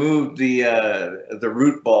removed the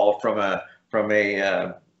root ball from a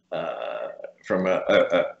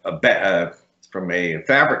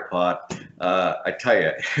fabric pot, I tell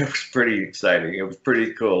you, it was pretty exciting. It was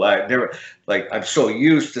pretty cool. I'm so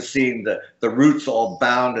used to seeing the roots all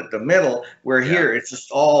bound at the middle, where here it's just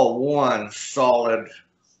all one solid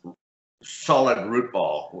root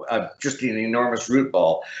ball, just an enormous root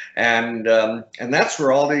ball, and that's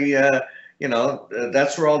where all the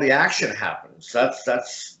that's where all the action happens.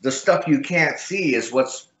 That's the stuff you can't see is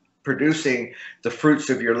what's producing the fruits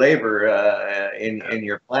of your labor in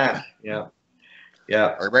your plant. Yeah.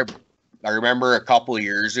 I remember a couple of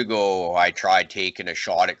years ago, I tried taking a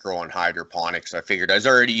shot at growing hydroponics. I figured I was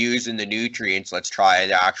already using the nutrients. Let's try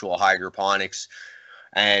the actual hydroponics.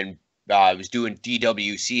 And I was doing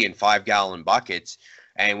DWC in 5-gallon buckets.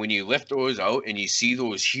 And when you lift those out and you see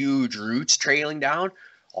those huge roots trailing down,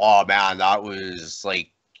 oh man, that was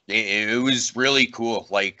like, it was really cool.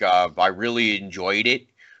 Like, I really enjoyed it,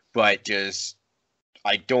 but just,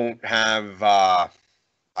 I don't have,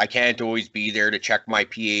 I can't always be there to check my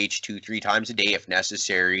pH 2-3 times a day if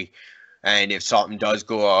necessary. And if something does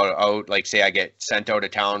go out, like say I get sent out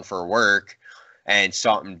of town for work and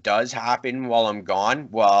something does happen while I'm gone,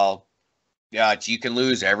 well, yeah, you can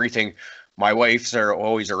lose everything. My wife's are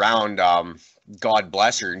always around, God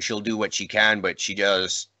bless her, and she'll do what she can, but she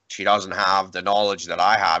doesn't have the knowledge that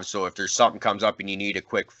I have. So if there's something comes up and you need a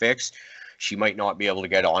quick fix, she might not be able to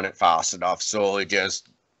get on it fast enough. So it just,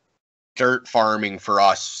 dirt farming for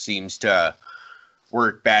us seems to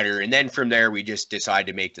work better. And then from there, we just decided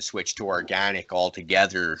to make the switch to organic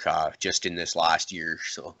altogether just in this last year.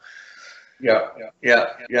 So. Yeah.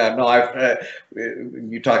 No,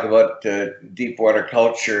 you talk about deep water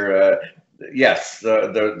culture. Yes,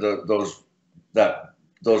 those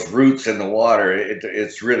roots in the water.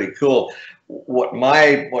 It's really cool. What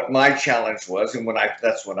my challenge was, and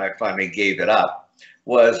that's when I finally gave it up,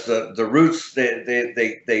 was the roots.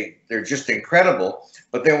 They're just incredible.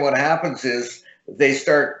 But then what happens is they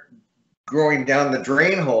start growing down the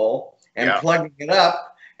drain hole and plugging it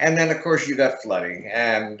up, and then of course you got flooding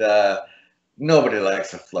and. Nobody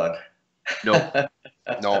likes a flood. No,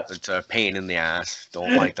 it's a pain in the ass.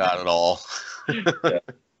 Don't like that at all.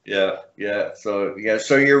 Yeah. So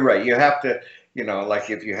you're right. You have to,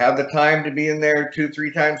 like if you have the time to be in there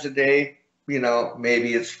 2-3 times a day,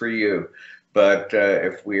 maybe it's for you. But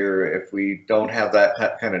if we don't have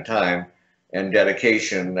that kind of time, and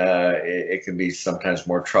dedication, it can be sometimes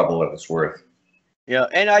more trouble than it's worth. Yeah,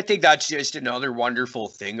 and I think that's just another wonderful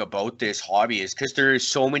thing about this hobby is because there is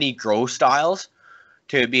so many grow styles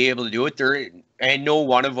to be able to do it there, and no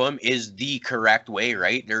one of them is the correct way,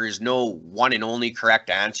 right? There is no one and only correct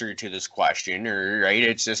answer to this question, or right?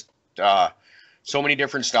 It's just so many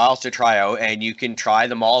different styles to try out, and you can try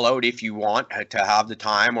them all out if you want to have the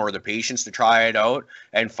time or the patience to try it out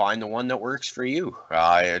and find the one that works for you.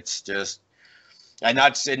 It's just, and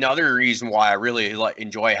that's another reason why I really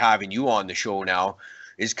enjoy having you on the show now,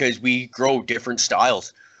 is because we grow different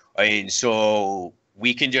styles, and so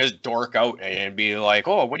we can just dork out and be like,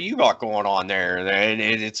 "Oh, what do you got going on there?" And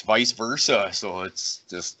it's vice versa. So it's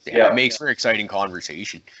just, yeah, it makes for exciting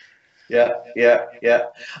conversation. Yeah.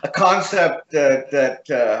 A concept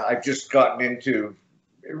that I've just gotten into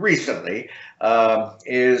recently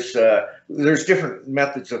is there's different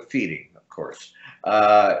methods of feeding, of course.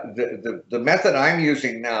 The method I'm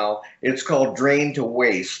using now, it's called drain to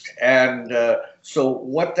waste, and so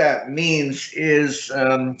what that means is,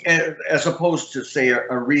 as opposed to say a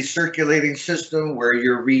recirculating system where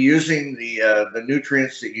you're reusing the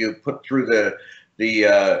nutrients that you put through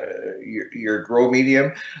your grow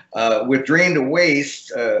medium, with drain to waste,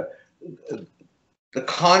 the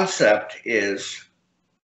concept is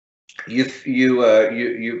you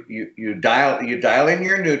dial in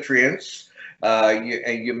your nutrients. And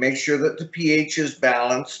you make sure that the pH is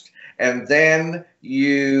balanced, and then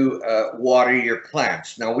you water your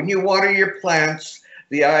plants. Now, when you water your plants,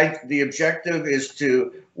 the objective is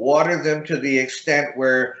to water them to the extent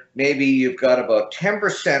where maybe you've got about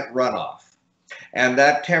 10% runoff, and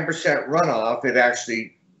that 10% runoff,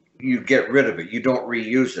 you get rid of it. You don't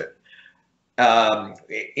reuse it.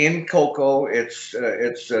 In cocoa, it's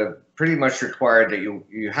pretty much required that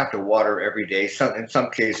you have to water every day. In some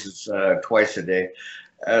cases, twice a day.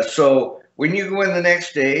 So when you go in the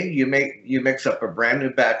next day, you mix up a brand new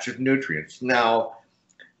batch of nutrients. Now,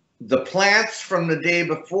 the plants from the day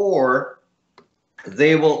before,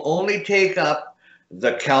 they will only take up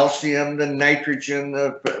the calcium, the nitrogen,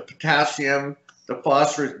 the potassium, the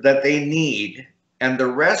phosphorus that they need, and the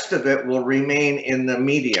rest of it will remain in the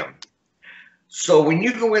medium. So when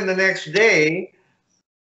you go in the next day,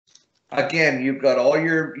 again, you've got all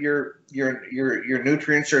your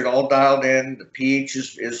nutrients are all dialed in. The pH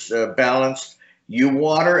is balanced. You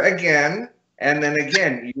water again, and then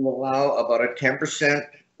again you allow about a 10%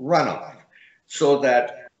 runoff, so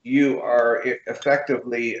that you are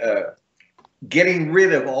effectively getting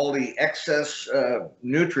rid of all the excess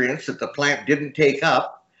nutrients that the plant didn't take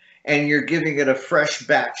up, and you're giving it a fresh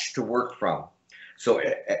batch to work from. So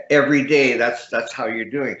every day, that's how you're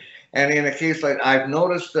doing. And in a case like, I've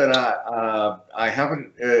noticed that I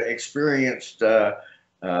haven't experienced, well,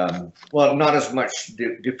 not as much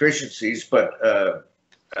deficiencies, but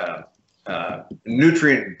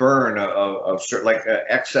nutrient burn of certain, like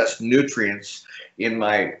excess nutrients in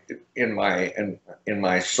my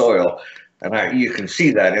soil, and you can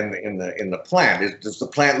see that in the plant. Does the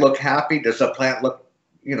plant look happy? Does the plant look,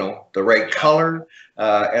 the right color,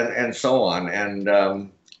 and so on.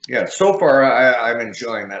 And yeah, so far I'm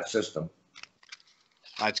enjoying that system.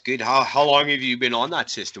 That's good. How long have you been on that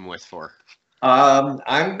system with for?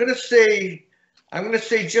 I'm gonna say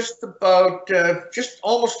just about just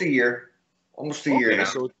almost a year, year now.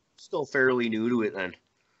 So still fairly new to it then.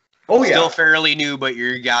 Oh yeah, still fairly new, but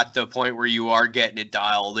you got the point where you are getting it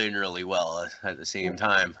dialed in really well at the same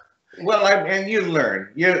time. Well, and you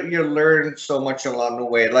learn so much along the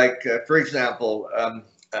way. Like for example,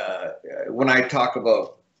 when I talk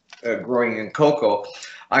about growing in cocoa,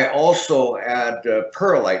 I also add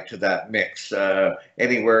perlite to that mix,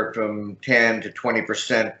 anywhere from 10 to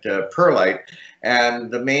 20% perlite. And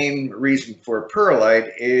the main reason for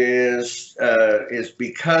perlite is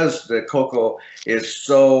because the cocoa is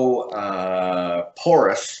so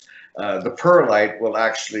porous. The perlite will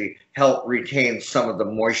actually help retain some of the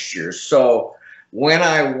moisture. So when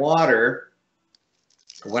I water,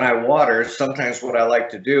 sometimes what I like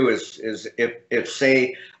to do is if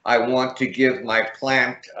say I want to give my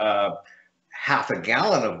plant half a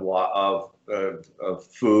gallon of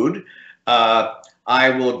food, I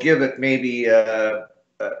will give it maybe a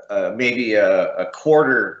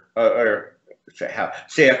quarter, or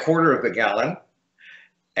say a quarter of a gallon.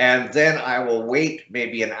 And then I will wait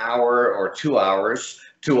maybe an hour or 2 hours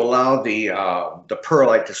to allow the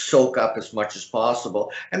perlite to soak up as much as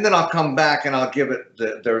possible, and then I'll come back and I'll give it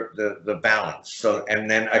the balance. So, and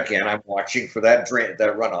then again, I'm watching for that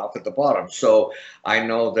runoff at the bottom, so I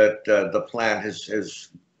know that the plant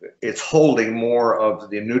it's holding more of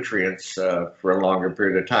the nutrients for a longer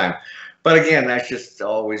period of time. But again, that's just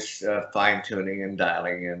always fine tuning and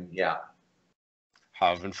dialing, and yeah.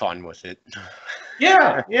 Having fun with it.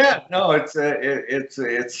 Yeah. No, it's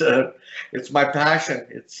my passion.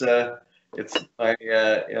 It's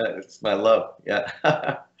my love. Yeah.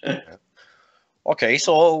 Okay,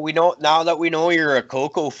 so we know now that we know you're a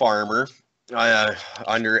cocoa farmer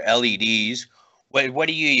under LEDs. What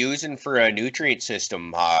are you using for a nutrient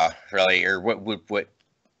system? Really, or what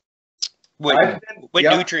I've been, what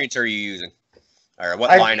yeah. nutrients are you using, or what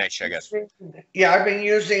I've line? been I guess. I've been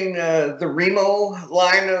using the Remo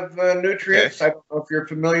line of Okay, nutrients. I don't know if you're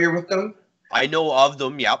familiar with them. I know of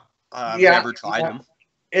them. Yep, I've Yeah, never tried yeah. them.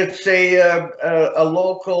 It's a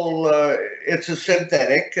local. It's a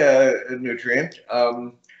synthetic nutrient.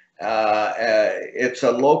 It's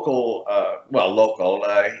a local. Local.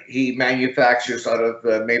 He manufactures out of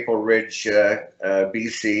Maple Ridge,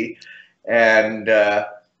 BC, and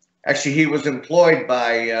actually he was employed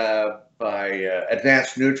by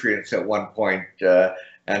Advanced Nutrients at one point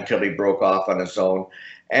until he broke off on his own,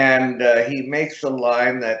 and he makes a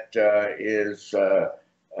line that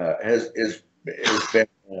has been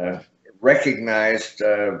recognized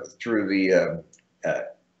through the.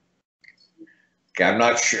 I'm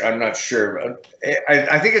not sure. I'm not sure.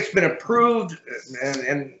 I think it's been approved,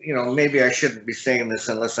 and maybe I shouldn't be saying this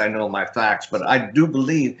unless I know my facts, but I do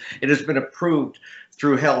believe it has been approved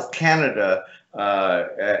through Health Canada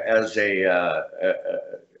as an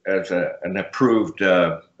approved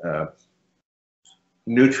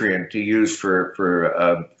nutrient to use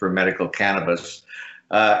for medical cannabis.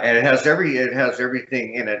 And it has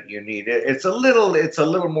everything in it you need. It's a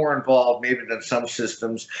little more involved maybe than some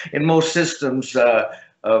systems. In most systems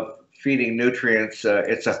of feeding nutrients,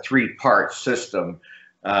 it's a 3-part system,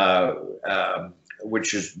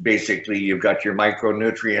 which is basically you've got your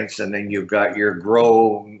micronutrients, and then you've got your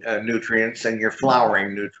grow nutrients and your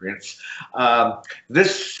flowering nutrients.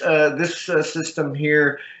 This system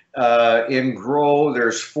here in grow,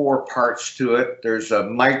 there's 4 parts to it. There's a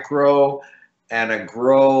micro and a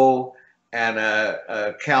grow and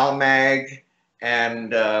a CalMag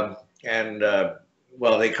and they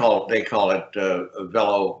call it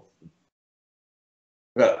velo.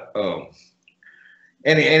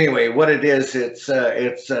 Anyway, what it is, it's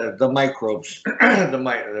the microbes,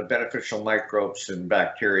 the beneficial microbes and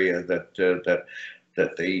bacteria that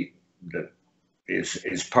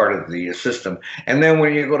is part of the system. And then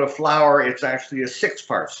when you go to flower, it's actually a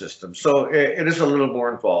 6-part system. So it is a little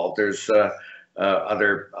more involved. There's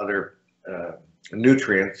other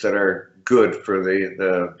nutrients that are good for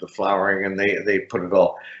the flowering, and they put it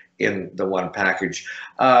all in the one package.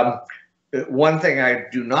 One thing I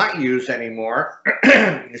do not use anymore,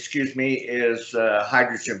 excuse me, is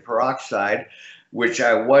hydrogen peroxide, which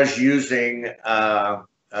I was using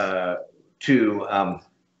to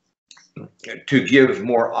give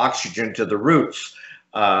more oxygen to the roots.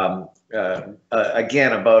 Again,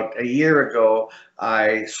 about a year ago,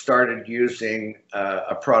 I started using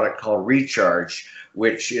a product called Recharge,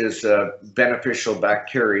 which is beneficial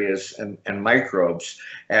bacteria and microbes.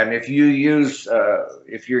 And if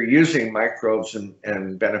you're using microbes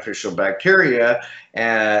and beneficial bacteria,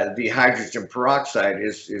 the hydrogen peroxide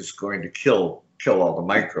is going to kill all the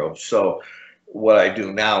microbes. So what I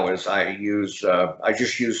do now is I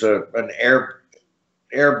just use an air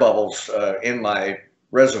bubbles in my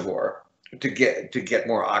reservoir to get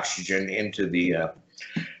more oxygen into the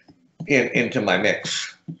into my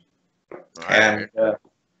mix. And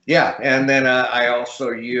and then I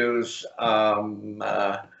also use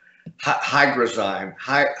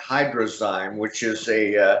hydrozyme, which is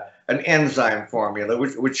an enzyme formula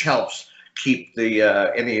which helps keep the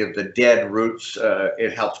any of the dead roots.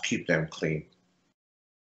 It helps keep them clean.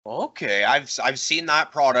 Okay, I've seen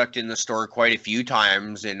that product in the store quite a few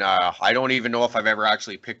times, and I don't even know if I've ever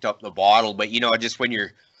actually picked up the bottle. But just when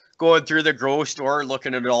you're going through the grocery store,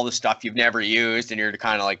 looking at all the stuff you've never used, and you're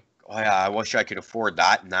kind of like, oh yeah, I wish I could afford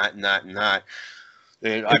that and that and that and that.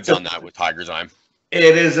 I've done that with Tigerzyme.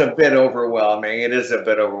 It is a bit overwhelming. And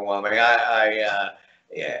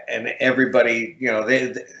everybody,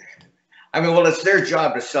 it's their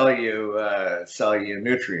job to sell you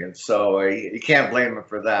nutrients, so you can't blame them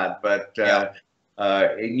for that. But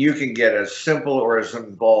you can get as simple or as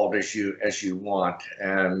involved as you want,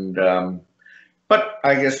 and but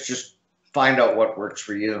I guess just find out what works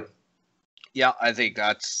for you. Yeah, I think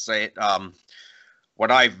that's it.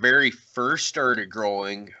 When I very first started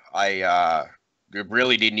growing, I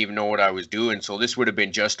really didn't even know what I was doing. So this would have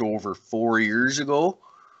been just over 4 years ago,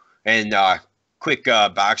 and quick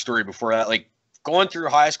backstory before that, like going through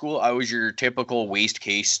high school, I was your typical waste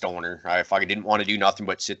case stoner. I fucking didn't want to do nothing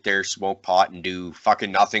but sit there, smoke pot, and do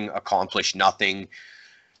fucking nothing, accomplish nothing,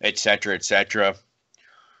 etc., etc.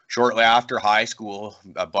 Shortly after high school,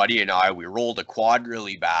 a buddy and I, we rolled a quad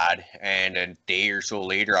really bad, and a day or so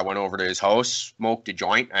later, I went over to his house, smoked a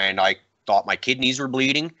joint, and I thought my kidneys were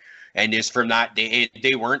bleeding. And just from that day,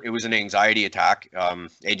 they weren't. It was an anxiety attack.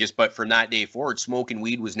 But from that day forward, smoking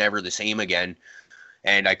weed was never the same again.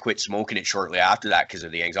 And I quit smoking it shortly after that because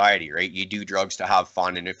of the anxiety, right? You do drugs to have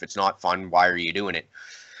fun, and if it's not fun, why are you doing it?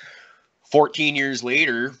 14 years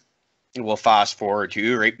later, we'll fast forward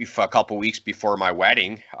to right before a couple weeks before my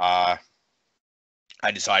wedding. I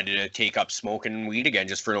decided to take up smoking weed again,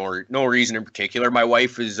 just for no reason in particular. My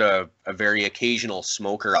wife is a very occasional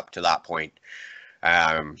smoker up to that point.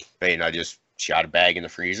 And she had a bag in the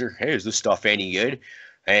freezer. Hey, is this stuff any good?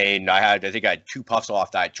 And I think I had 2 puffs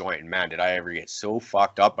off that joint, and man, did I ever get so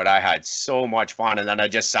fucked up, but I had so much fun. And then I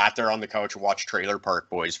just sat there on the couch and watched Trailer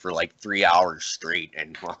Park Boys for like 3 hours straight.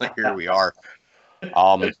 And well, here we are.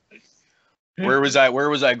 Where was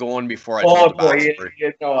I going before I told the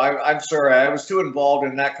backstory? I'm sorry. I was too involved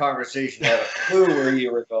in that conversation. I had a clue where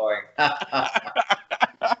you were going. Well,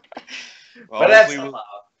 but that's allowed.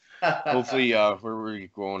 Hopefully, where were you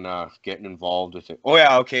going, getting involved with it? Oh,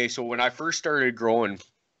 yeah, okay. So when I first started growing,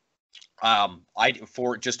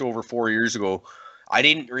 just over 4 years ago, I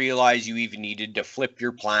didn't realize you even needed to flip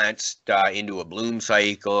your plants into a bloom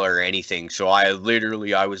cycle or anything. So I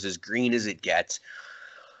was as green as it gets.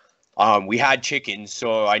 We had chickens,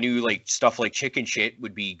 so I knew like stuff like chicken shit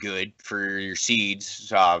would be good for your seeds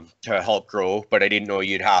to help grow, but I didn't know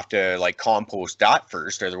you'd have to like compost that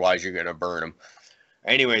first, otherwise you're gonna burn them.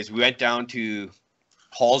 Anyways, we went down to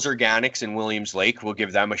Hall's Organics in Williams Lake. We'll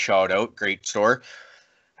give them a shout out. Great store.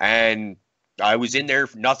 And I was in there,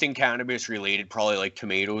 nothing cannabis related, probably like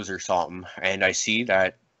tomatoes or something. And I see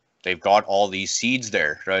that they've got all these seeds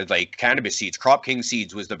there, like cannabis seeds. Crop King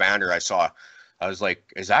Seeds was the banner I saw. I was like,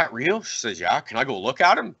 is that real? She says, yeah. Can I go look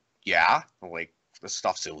at them? Yeah. I'm like, this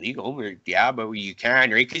stuff's illegal. Yeah, but you can,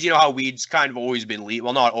 right? Because you know how weed's kind of always been legal.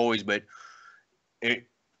 Well, not always, but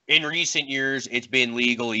in recent years, it's been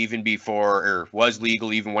legal even before, or was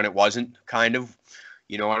legal even when it wasn't, kind of.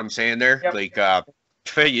 You know what I'm saying there? Yep. Like,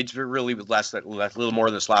 it's really less, a little more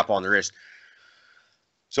than a slap on the wrist.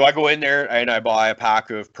 So I go in there and I buy a pack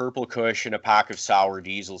of Purple Kush and a pack of Sour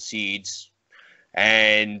Diesel seeds.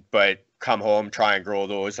 But come home, try and grow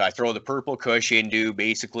those. I throw the Purple Kush into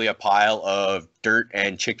basically a pile of dirt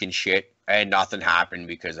and chicken shit, and nothing happened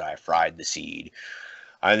because I fried the seed.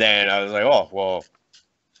 And then I was like, oh, well,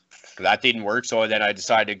 that didn't work. So then I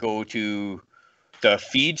decided to go to the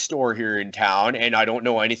feed store here in town, and I don't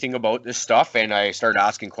know anything about this stuff. And I started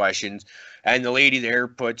asking questions, and the lady there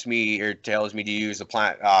tells me to use a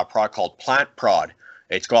product called Plant Prod.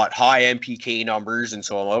 It's got high MPK numbers, and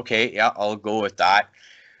so I'm okay. Yeah, I'll go with that.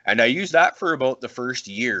 And I used that for about the first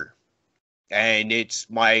year, and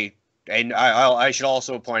I should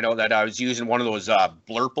also point out that I was using one of those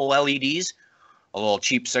Blurple LEDs, a little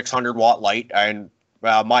cheap 600-watt light, and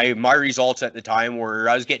my results at the time were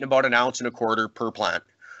I was getting about 1.25 ounces per plant.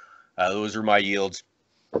 Those are my yields.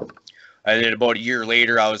 And then about a year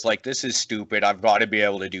later, I was like, this is stupid. I've got to be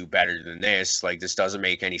able to do better than this. Like, this doesn't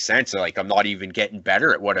make any sense. Like, I'm not even getting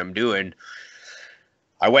better at what I'm doing.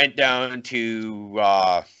 I went down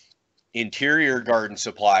to Interior Garden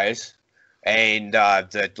Supplies, and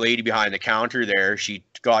the lady behind the counter there, she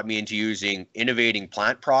got me into using Innovating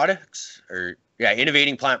Plant Products.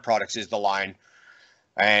 Innovating Plant Products is the line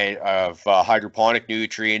and of hydroponic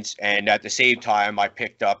nutrients. And at the same time, I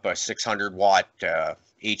picked up a 600-watt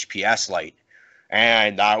HPS light.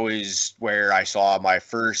 And that was where I saw my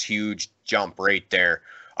first huge jump right there.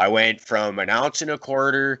 I went from 1.25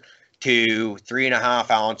 ounces to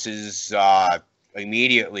 3.5 ounces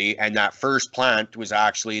immediately. And that first plant was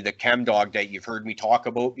actually the Chem Dog that you've heard me talk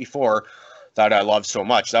about before that I love so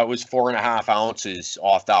much. That was 4.5 ounces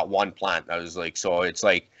off that one plant. I was like, so it's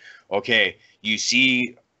like, okay, you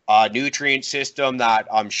see a nutrient system that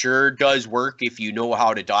I'm sure does work if you know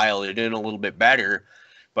how to dial it in a little bit better.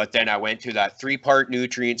 But then I went to that 3-part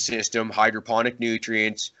nutrient system, hydroponic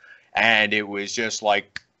nutrients, and it was just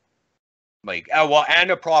like,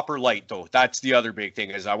 and a proper light though. That's the other big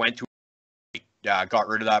thing is I went to, got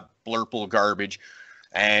rid of that Blurple garbage,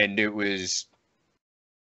 and it was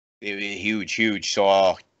huge.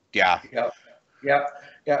 So yeah.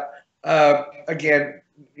 Again,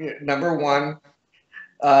 number one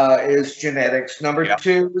is genetics. Number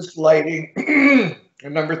two is lighting,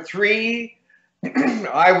 and number three,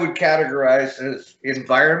 I would categorize as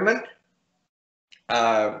environment,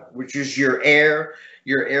 which is your air,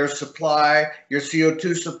 your air supply, your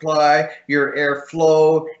CO2 supply, your air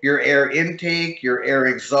flow, your air intake, your air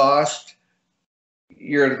exhaust,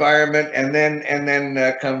 your environment, and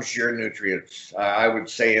then comes your nutrients. I would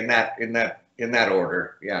say in that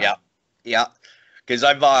order. Yeah. Yeah, yeah. Because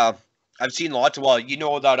I've seen lots of, well, you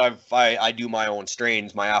know that I do my own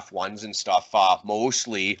strains, my F1s and stuff,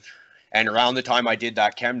 mostly. And around the time I did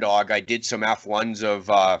that Chem Dog, I did some F1s of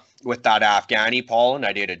with that Afghani pollen.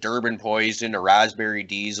 I did a Durban poison, a raspberry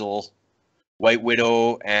diesel, white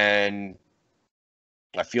widow, and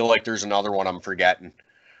I feel like there's another one I'm forgetting.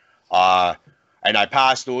 And I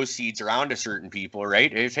pass those seeds around to certain people,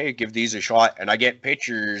 right? Hey, give these a shot. And I get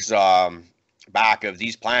pictures back of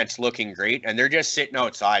these plants looking great, and they're just sitting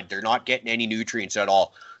outside. They're not getting any nutrients at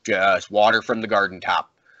all, just water from the garden tap.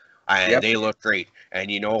 And Yep. they look great. And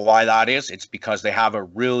you know why that is? It's because they have a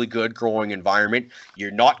really good growing environment.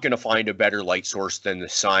 You're not going to find a better light source than the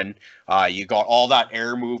sun. You got all that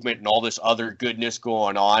air movement and all this other goodness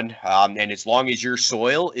going on. And as long as your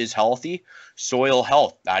soil is healthy, soil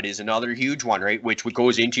health, that is another huge one, right? Which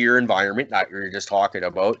goes into your environment that we were just talking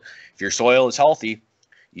about. If your soil is healthy,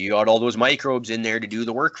 you got all those microbes in there to do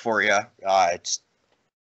the work for you. It's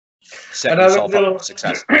set yourself up for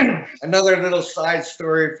success. Another little side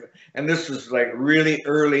story, and this was like really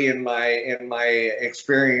early in my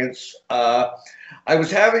experience. I was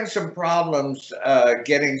having some problems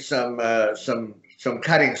getting some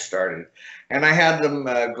cutting started, and I had them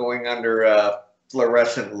going under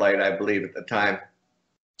fluorescent light, I believe, at the time.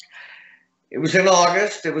 It was in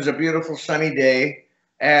August. It was a beautiful sunny day,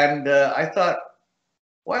 and I thought,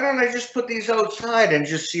 why don't I just put these outside and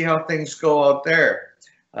just see how things go out there?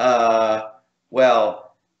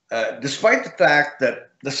 Despite the fact that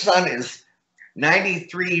the sun is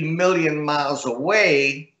 93 million miles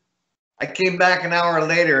away, I came back an hour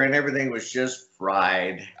later and everything was just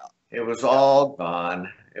fried. It was all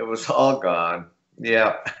gone. It was all gone.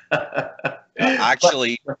 Yeah.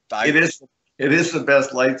 Actually, it is the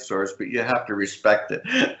best light source, but you have to respect it.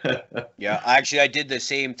 Yeah, actually, I did the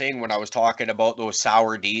same thing when I was talking about those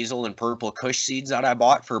sour diesel and purple kush seeds that I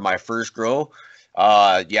bought for my first grow.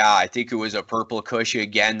 Yeah, I think it was a purple kush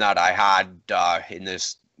again that I had in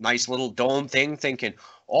this nice little dome thing, thinking,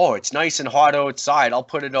 oh, it's nice and hot outside. I'll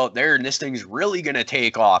put it out there, and this thing's really gonna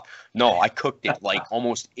take off. No, I cooked it like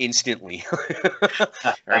almost instantly.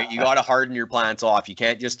 Right, you got to harden your plants off. You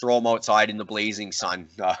can't just throw them outside in the blazing sun.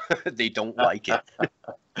 They don't like it.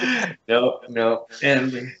 No,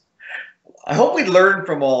 and I hope we learn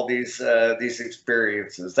from all these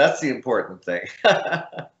experiences. That's the important thing.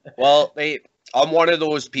 Well, I'm one of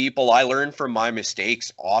those people. I learn from my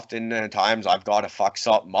mistakes. Oftentimes, I've got to fuck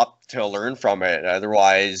something up to learn from it.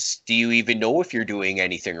 Otherwise, do you even know if you're doing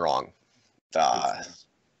anything wrong?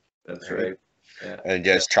 That's right. Yeah. And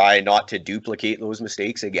just try not to duplicate those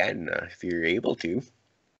mistakes again if you're able to.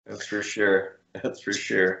 That's for sure. That's for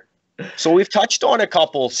sure. So we've touched on a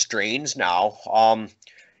couple strains now.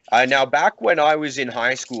 Now, back when I was in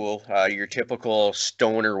high school, your typical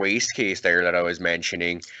stoner waste case there that I was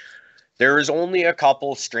mentioning, there was only a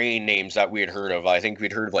couple strain names that we had heard of. I think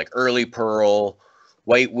we'd heard of like Early Pearl,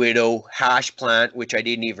 White Widow, Hash Plant, which I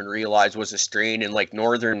didn't even realize was a strain, and like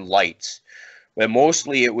Northern Lights. But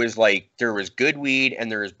mostly it was like there was good weed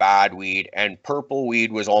and there was bad weed, and purple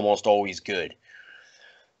weed was almost always good.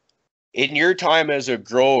 In your time as a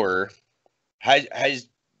grower, has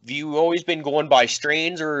you always been going by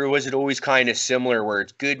strains, or was it always kind of similar where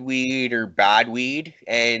it's good weed or bad weed?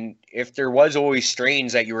 And if there was always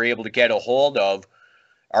strains that you were able to get a hold of,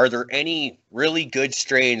 are there any really good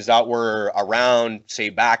strains that were around, say,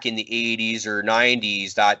 back in the 80s or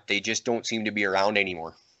 90s that they just don't seem to be around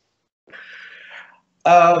anymore?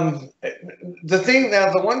 The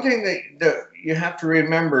one thing that you have to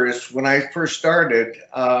remember is when I first started,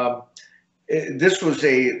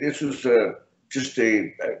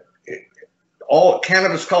 all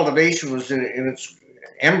cannabis cultivation was in its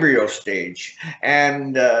embryo stage,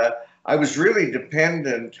 and I was really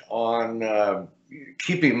dependent on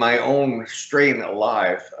keeping my own strain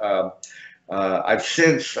alive. I've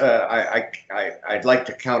since I'd like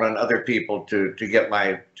to count on other people to get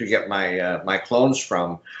my clones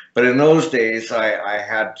from, but in those days I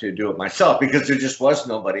had to do it myself because there just was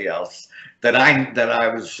nobody else that I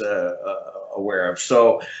was aware of.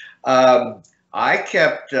 So I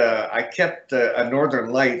kept a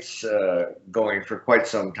Northern Lights going for quite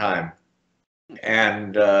some time,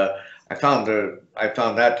 and I found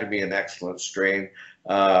that to be an excellent strain.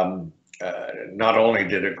 Not only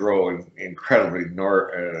did it grow incredibly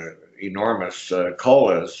enormous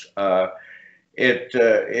colas,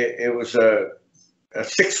 it was a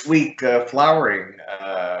 6-week flowering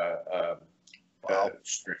Wow.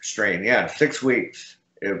 strain. Yeah, 6 weeks.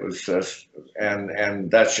 It was,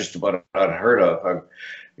 and that's just about unheard of.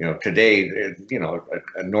 Today,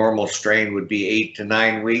 a normal strain would be 8 to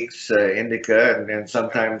 9 weeks indica, and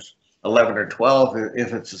sometimes 11 or 12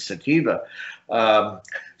 if it's a sativa.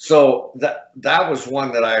 So that was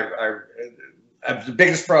one that the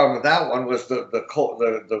biggest problem with that one was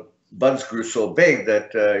the buds grew so big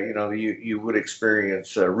that you would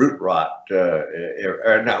experience root rot,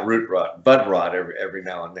 or not root rot, bud rot every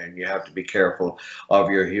now and then. You have to be careful of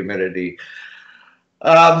your humidity.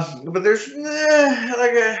 But there's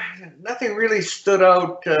nothing really stood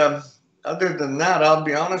out other than that. I'll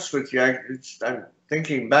be honest with you. I'm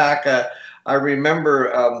thinking back. I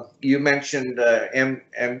remember you mentioned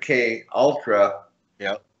MK Ultra.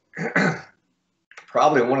 Yep.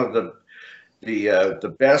 Probably one of the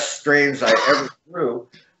best strains I ever grew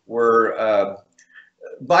were.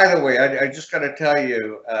 By the way, I just got to tell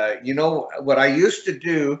you, what I used to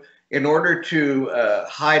do in order to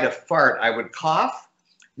hide a fart, I would cough.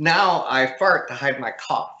 Now I fart to hide my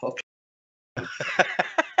cough. Okay.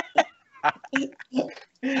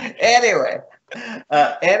 Anyway,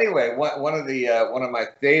 one of my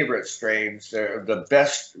favorite strains,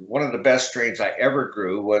 one of the best strains I ever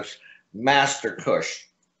grew was Master Kush,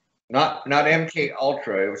 not MK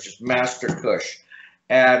Ultra. It was just Master Kush,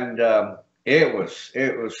 and it was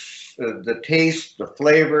the taste, the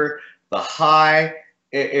flavor, the high.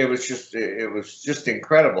 It was just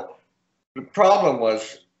incredible. The problem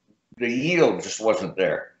was the yield just wasn't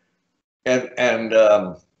there, and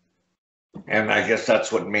I guess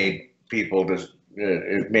that's what made people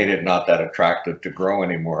it made it not that attractive to grow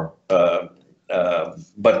anymore. But the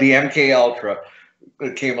MK Ultra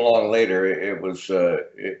came along later. It was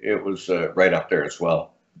right up there as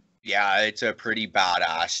well. Yeah, it's a pretty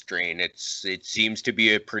badass strain. It seems to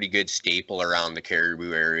be a pretty good staple around the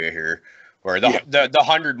Cariboo area here, or the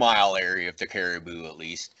 100-mile area of the Cariboo at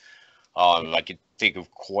least. I could think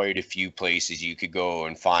of quite a few places you could go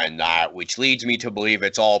and find that, which leads me to believe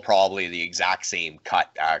it's all probably the exact same cut,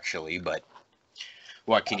 actually. But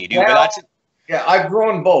what can you do? Well, but yeah, I've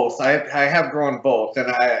grown both. I have grown both,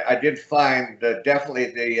 and I did find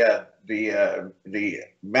definitely the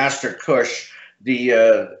Master Kush, the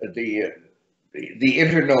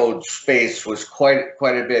internode space was quite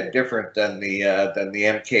a bit different than the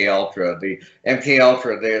MK Ultra. The MK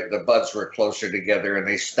Ultra, the buds were closer together and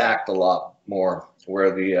they stacked a lot more,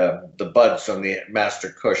 where the buds on the Master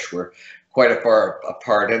Kush were quite a far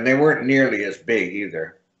apart, and they weren't nearly as big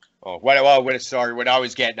either. Oh, what I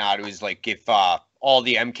was getting at was like if all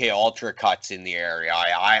the MK Ultra cuts in the area,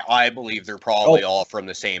 I believe they're probably all from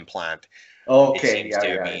the same plant. Okay, it seems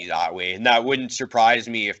to be that way, and that wouldn't surprise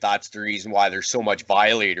me if that's the reason why there's so much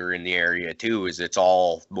violator in the area too. Is it's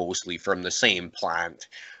all mostly from the same plant,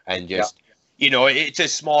 and just it's a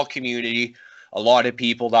small community. A lot of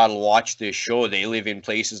people that'll watch this show, they live in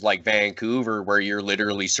places like Vancouver where you're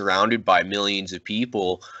literally surrounded by millions of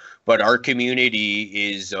people. But our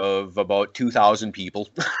community is of about 2,000 people.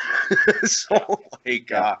 So like,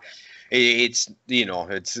 it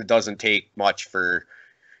doesn't take much for,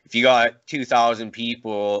 if you got 2,000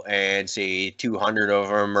 people and say 200 of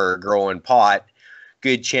them are growing pot,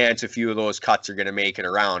 good chance a few of those cuts are going to make it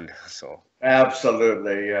around. So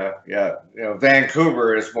absolutely, yeah.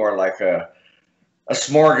 Vancouver is more like a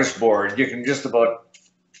smorgasbord. You can just about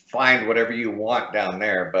find whatever you want down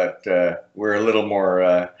there, but we're a little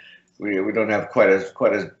more. We don't have quite as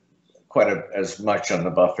much on the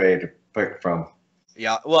buffet to pick from.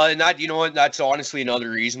 Yeah, well, and that's honestly another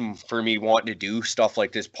reason for me wanting to do stuff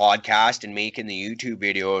like this podcast and making the YouTube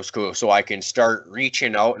videos, so I can start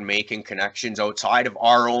reaching out and making connections outside of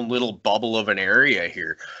our own little bubble of an area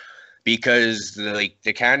here. Because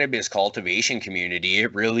the cannabis cultivation community,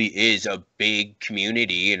 it really is a big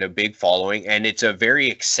community and a big following, and it's a very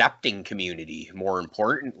accepting community. More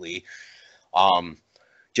importantly,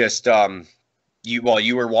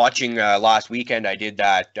 you were watching last weekend, I did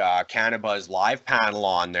that Cannabis live panel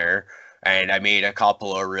on there, and I made a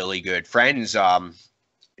couple of really good friends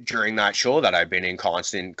during that show that I've been in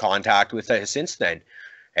constant contact with since then.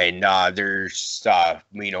 And there's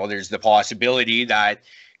the possibility that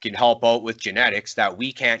can help out with genetics that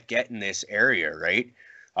we can't get in this area, right?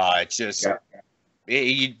 It's just,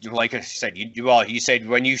 like I said, he said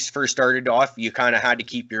when you first started off, you kind of had to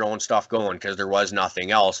keep your own stuff going because there was nothing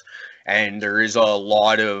else. And there is a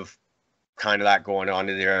lot of kind of that going on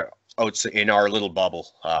in there in our little bubble.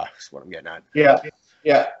 That's what I'm getting at. Yeah.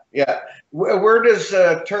 Where does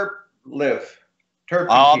Terp live?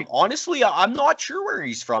 Honestly, I'm not sure where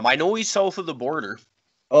he's from. I know he's south of the border.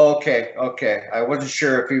 Okay. I wasn't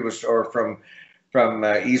sure if he was or from from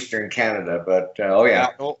Eastern Canada. But oh yeah.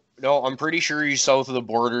 No, I'm pretty sure he's south of the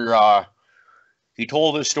border. He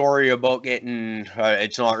told a story about getting.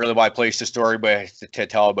 It's not really my place to story, but to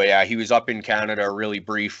tell. But yeah, he was up in Canada really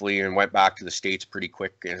briefly and went back to the States pretty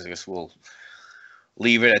quick. I guess we'll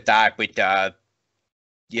leave it at that. But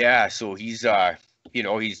yeah, so he's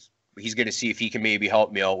he's going to see if he can maybe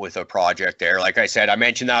help me out with a project there. Like I said, I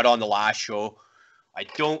mentioned that on the last show. I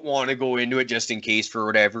don't want to go into it just in case for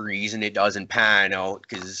whatever reason it doesn't pan out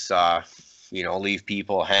because leave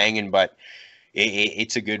people hanging. But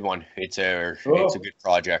it's a good one. It's a good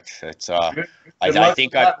project. It's I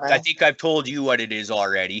think I've told you what it is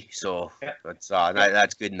already, so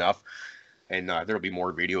that's good enough. And there'll be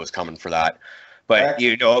more videos coming for that. But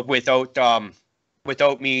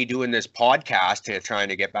without me doing this podcast, trying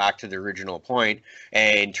to get back to the original point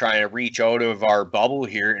and trying to reach out of our bubble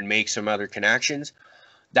here and make some other connections,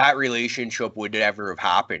 that relationship would never have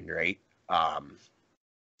happened, right?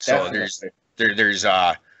 So there's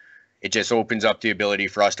it just opens up the ability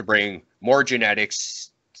for us to bring more genetics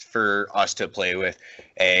for us to play with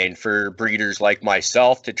and for breeders like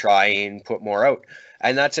myself to try and put more out.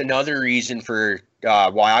 And that's another reason for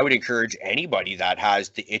why I would encourage anybody that has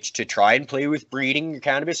the itch to try and play with breeding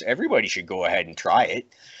cannabis. Everybody should go ahead and try it.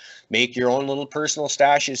 Make your own little personal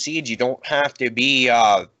stash of seeds. You don't have to be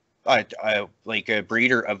like a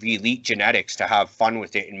breeder of elite genetics to have fun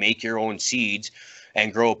with it and make your own seeds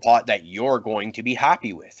and grow a pot that you're going to be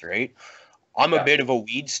happy with, right? I'm a bit of a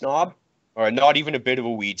weed snob, or not even a bit of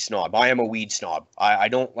a weed snob. I am a weed snob. I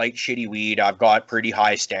don't like shitty weed. I've got pretty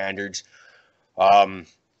high standards.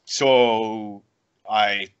 So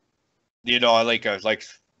I like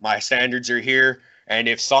my standards are here, and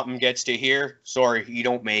if something gets to here, sorry, you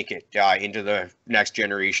don't make it into the next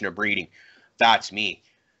generation of breeding. That's me.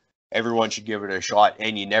 Everyone should give it a shot,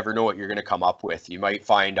 and you never know what you're going to come up with. You might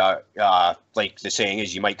find out, like the saying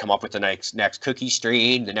is, you might come up with the next cookie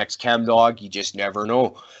strain, the next chem dog. You just never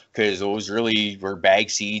know, because those really were bag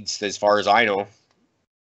seeds as far as I know.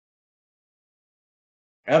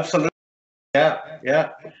 Absolutely.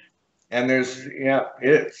 Yeah. And it's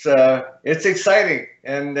exciting,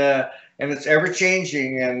 and it's ever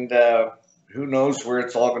changing, and who knows where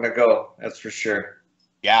it's all going to go. That's for sure.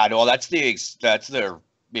 Yeah, no,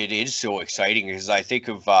 it is so exciting because I think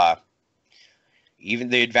of even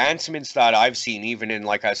the advancements that I've seen, even in,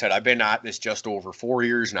 like I said, I've been at this just over 4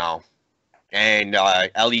 years now, and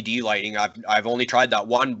LED lighting. I've only tried that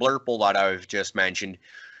one blurple that I've just mentioned.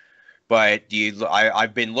 But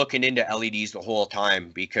I've been looking into LEDs the whole time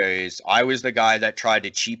because I was the guy that tried to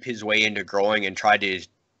cheap his way into growing and tried to,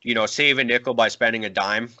 save a nickel by spending a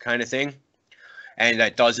dime kind of thing. And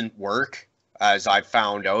that doesn't work. As I've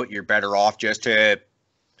found out, you're better off just to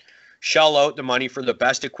shell out the money for the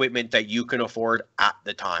best equipment that you can afford at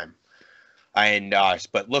the time. And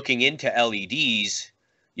but looking into LEDs,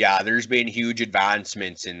 yeah, there's been huge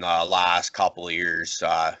advancements in the last couple of years.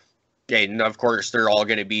 And of course, they're all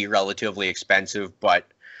going to be relatively expensive, but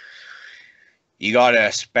you got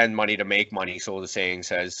to spend money to make money, so the saying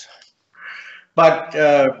says. But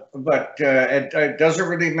it doesn't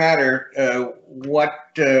really matter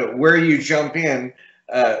where you jump in.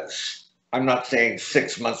 I'm not saying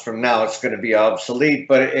 6 months from now it's going to be obsolete,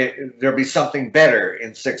 but there'll be something better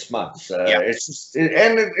in 6 months. It's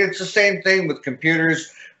the same thing with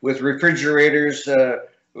computers, with refrigerators,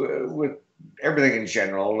 with everything in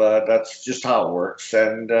general. That's just how it works,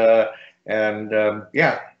 and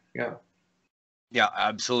yeah,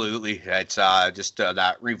 absolutely. It's just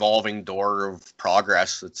that revolving door of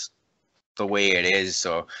progress. It's the way it is.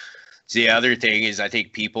 So the other thing is, I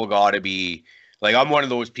think people got to be like, I'm one of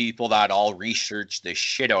those people that I'll research the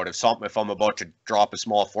shit out of something if I'm about to drop a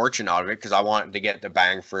small fortune out of it, because I want to get the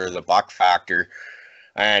bang for the buck factor.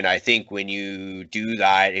 And I think when you do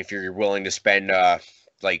that, if you're willing to spend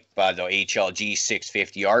like the HLG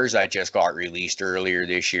 650Rs that just got released earlier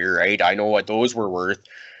this year, right? I know what those were worth.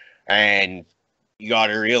 And you got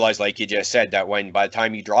to realize, like you just said, that by the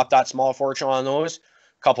time you drop that small fortune on those,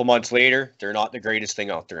 a couple months later, they're not the greatest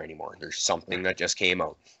thing out there anymore. There's something that just came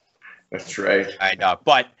out. That's right. And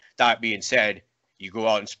but that being said, you go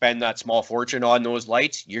out and spend that small fortune on those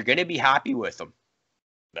lights, you're going to be happy with them.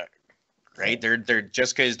 Right? They're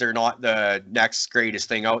just because they're not the next greatest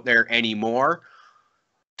thing out there anymore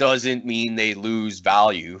doesn't mean they lose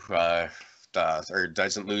value, or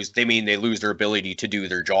doesn't lose. They mean they lose their ability to do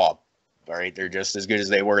their job. All right, they're just as good as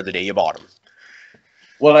they were the day you bought them.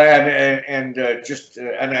 Well, and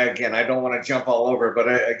again, I don't want to jump all over, but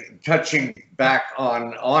touching back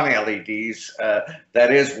on LEDs,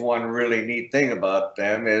 that is one really neat thing about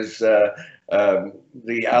them is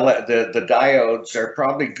the diodes are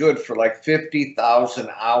probably good for like 50,000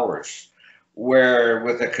 hours, where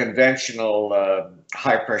with a conventional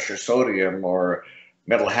high pressure sodium or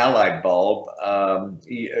metal halide bulb,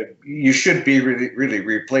 you should be really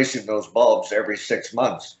replacing those bulbs every 6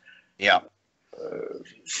 months. Yeah.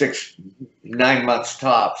 9 months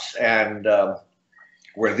tops, and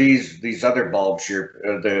where these other bulbs,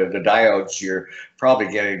 the diodes, you're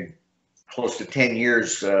probably getting close to 10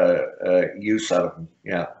 years use out of them.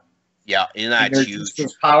 Yeah. Yeah, and And that's they're huge. just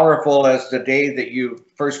as powerful as the day that you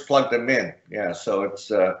first plugged them in. Yeah, so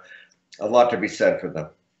it's a lot to be said for them.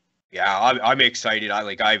 Yeah, I'm excited.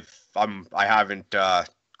 I haven't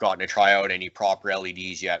gotten to try out any proper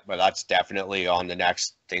LEDs yet, but that's definitely on the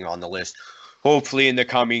next thing on the list. Hopefully in the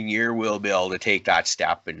coming year we'll be able to take that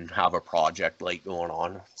step and have a project light going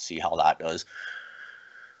on. See how that does.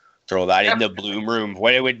 Throw that in the bloom room.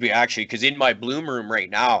 What it would be actually, because in my bloom room right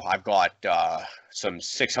now, I've got some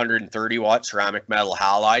 630 watt ceramic metal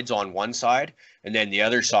halides on one side, and then the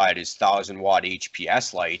other side is 1,000 watt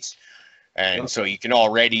HPS lights. And so you can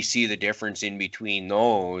already see the difference in between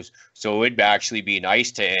those. So it would actually be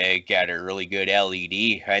nice to get a really good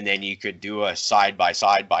LED, and then you could do a side by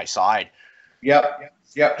side by side. Yep.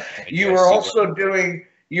 You were also doing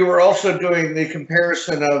the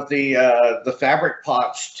comparison of the fabric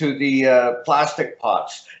pots to the plastic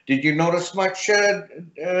pots. Did you notice much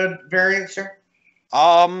variance there?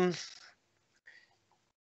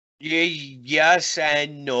 Yes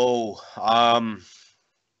and no. I'm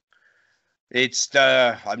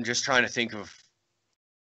just trying to think of.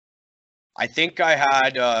 I think I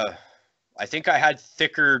had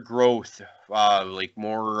thicker growth, like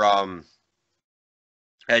more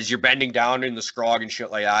as you're bending down in the scrog and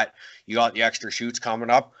shit like that. You got the extra shoots coming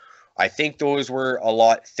up. I think those were a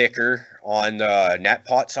lot thicker on the net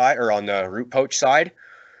pot side or on the root pouch side,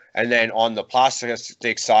 and then on the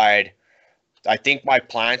plastic side, I think my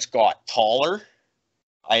plants got taller.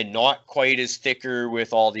 I'm not quite as thicker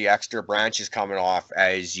with all the extra branches coming off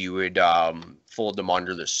as you would fold them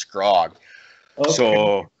under the scrog. Okay.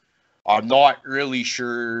 So I'm not really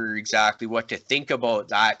sure exactly what to think about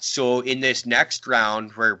that. So in this next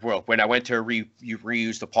round, when I went to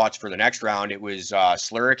reuse the pots for the next round, it was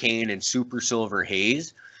Slurricane and Super Silver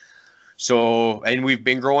Haze. So, and we've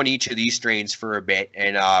been growing each of these strains for a bit,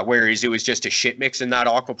 and whereas it was just a shit mix in that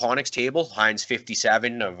aquaponics table, Heinz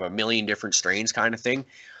 57 of a million different strains kind of thing.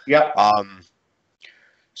 Yeah.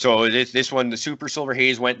 So this one, the Super Silver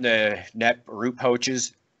Haze went in the net root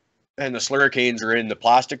pouches, and the Slurricanes are in the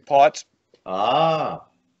plastic pots. Ah.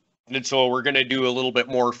 And so we're gonna do a little bit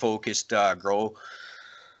more focused grow.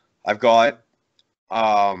 I've got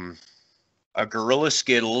a Gorilla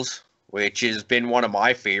Skittles, which has been one of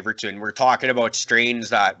my favorites, and we're talking about strains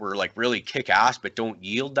that were like really kick-ass but don't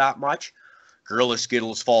yield that much. Gorilla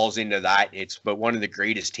Skittles falls into that. It's but one of the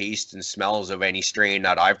greatest tastes and smells of any strain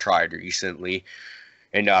that I've tried recently.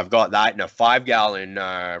 And I've got that in a 5-gallon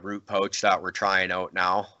root pouch that we're trying out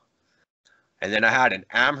now. And then I had an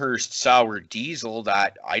Amherst Sour Diesel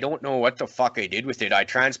that I don't know what the fuck I did with it. I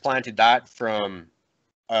transplanted that from,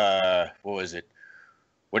 what was it?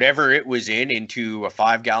 Whatever it was into a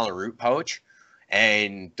 5-gallon root pouch.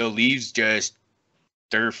 And the leaves just,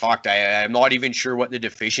 they're fucked. I'm not even sure what the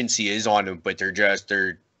deficiency is on them, but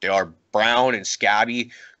they are brown and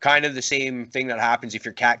scabby. Kind of the same thing that happens if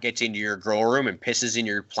your cat gets into your grow room and pisses in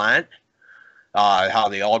your plant. How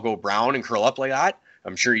they all go brown and curl up like that.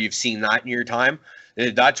 I'm sure you've seen that in your time.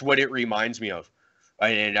 That's what it reminds me of.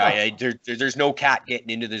 There's no cat getting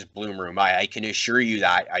into this bloom room. I can assure you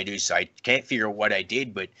that. I can't figure out what I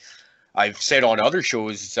did, but I've said on other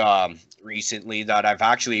shows recently that I've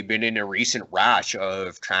actually been in a recent rash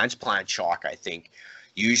of transplant shock, I think.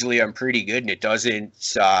 Usually I'm pretty good and it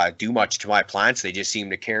doesn't do much to my plants. They just seem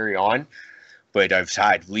to carry on. But I've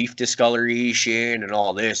had leaf discoloration and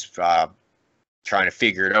all this trying to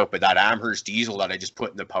figure it out. But that Amherst Diesel that I just put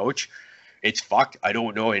in the pouch, it's fucked. I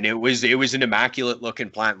don't know. And it was an immaculate looking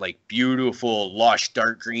plant, like beautiful, lush,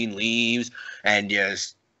 dark green leaves and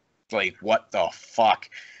just like, what the fuck?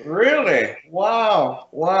 Really?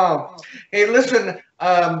 Wow. Hey, listen,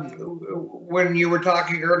 when you were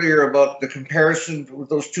talking earlier about the comparison with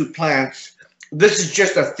those two plants, this is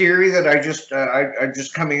just a theory that I'm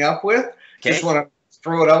just coming up with. Okay. Just want to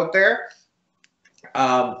throw it out there.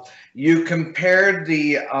 You compared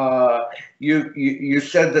the you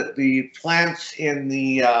said that the plants in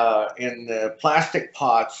the plastic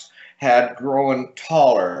pots had grown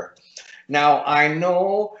taller. Now I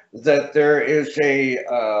know that there is a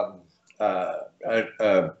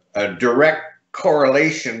direct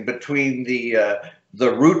correlation between the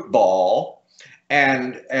root ball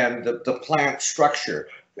and the plant structure.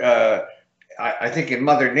 I think in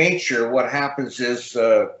Mother Nature, what happens is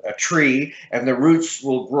a tree and the roots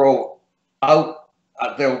will grow out.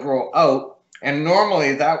 They'll grow out, and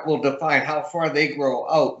normally that will define how far they grow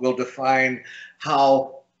out. Will define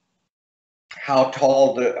how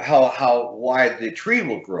tall how wide the tree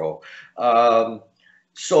will grow.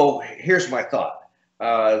 So here's my thought: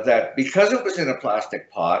 that because it was in a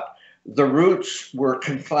plastic pot, the roots were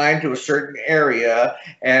confined to a certain area,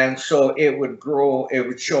 and so it would grow. It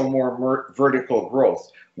would show more vertical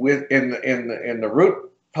growth in the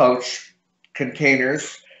root pouch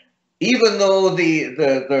containers. Even though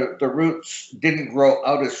the roots didn't grow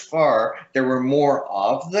out as far, there were more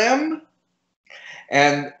of them,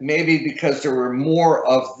 and maybe because there were more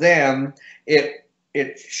of them, it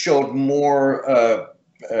showed more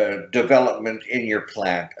development in your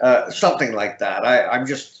plant, something like that. I'm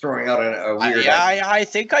just throwing out a weird idea. I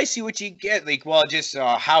think I see what you get. Like, well, just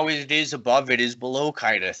how it is above, it is below,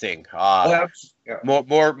 kind of thing. Yeah.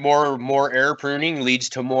 More air pruning leads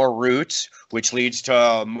to more roots, which leads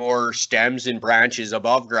to more stems and branches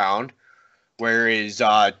above ground. Whereas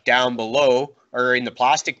down below, or in the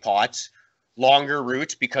plastic pots, longer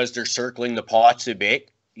roots because they're circling the pots a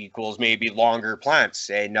bit equals maybe longer plants,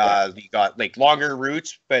 and you got like longer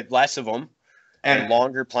roots but less of them, and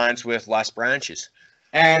longer plants with less branches.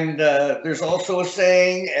 And there's also a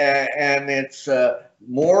saying, and it's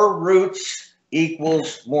more roots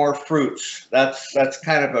equals more fruits. That's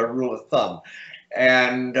kind of a rule of thumb.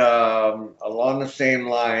 And along the same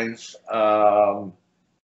lines, well,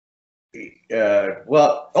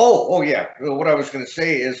 oh yeah. What I was going to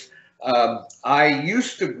say is, I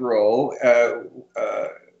used to grow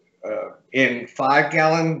in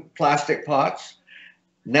 5-gallon plastic pots.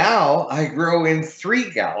 Now I grow in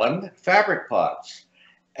 3-gallon fabric pots.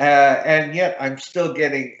 And yet I'm still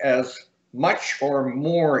getting as much or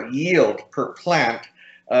more yield per plant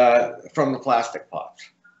from the plastic pots.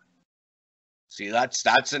 See,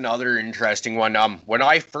 that's another interesting one. When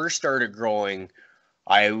I first started growing,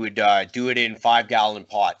 I would do it in 5-gallon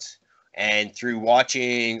pots. And through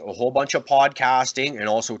watching a whole bunch of podcasting and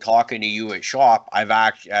also talking to you at shop,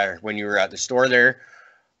 when you were at the store there,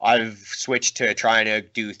 I've switched to trying to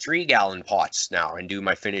do 3-gallon pots now and do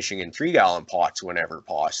my finishing in 3-gallon pots whenever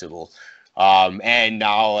possible. And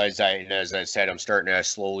now, as I said, I'm starting to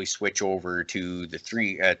slowly switch over to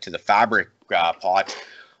the fabric pot.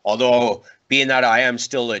 Although, being that I am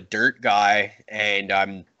still a dirt guy and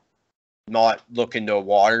I'm not looking to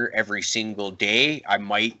water every single day, I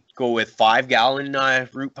might go with 5-gallon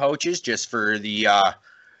root pouches just for the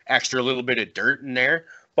extra little bit of dirt in there.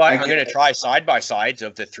 But I'm going to try side-by-sides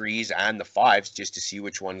of the 3s and the 5s just to see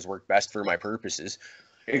which ones work best for my purposes.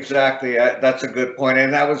 Exactly. That's a good point.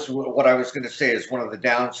 And that was what I was going to say is one of the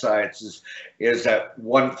downsides is at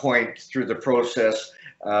one point through the process,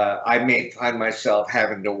 I may find myself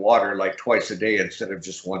having to water like twice a day instead of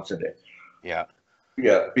just once a day. Yeah.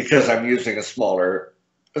 Yeah, because I'm using a smaller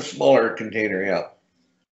container, yeah.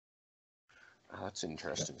 Oh, that's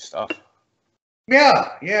interesting stuff.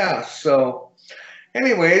 Yeah. So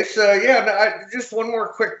anyways, just one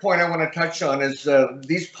more quick point I want to touch on is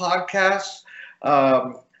these podcasts.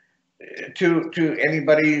 To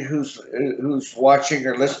anybody who's watching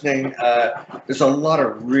or listening, there's a lot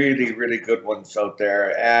of really, really good ones out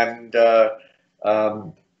there, and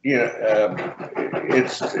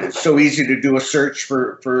it's so easy to do a search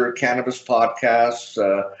for cannabis podcasts.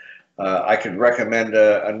 I could recommend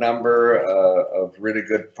a number of really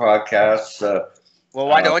good podcasts. Well,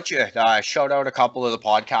 why don't you shout out a couple of the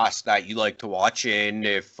podcasts that you like to watch? And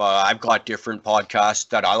if I've got different podcasts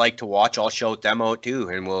that I like to watch, I'll shout them out too.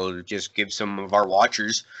 And we'll just give some of our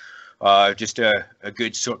watchers just a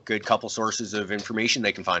good couple sources of information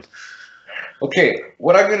they can find. Okay,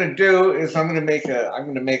 what I'm going to do is I'm going to make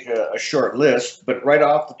a short list, but right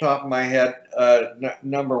off the top of my head,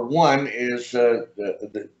 number one is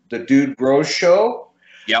the Dude Grows Show.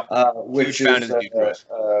 Yep. Which is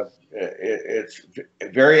it's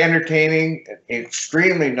very entertaining,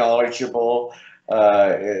 extremely knowledgeable.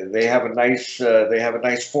 They have a nice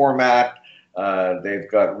format. They've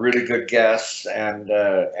got really good guests, and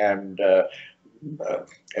a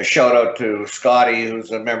shout out to Scotty,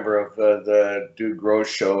 who's a member of the Dude Grows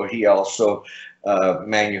Show. He also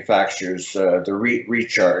manufactures the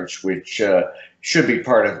Recharge, which should be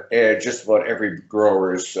part of just about every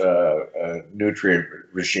grower's nutrient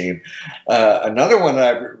regime. Another one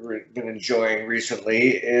that I've been enjoying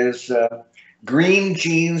recently is Green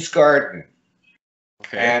Jeans Garden.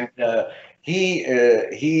 Okay. And he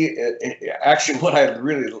actually, what I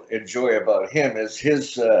really enjoy about him is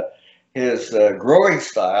his growing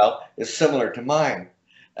style is similar to mine.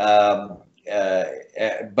 Um,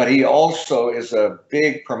 but he also is a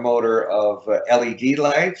big promoter of LED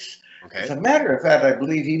lights. Okay. As a matter of fact, I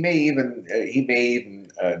believe he may even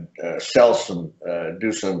sell some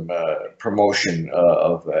do some promotion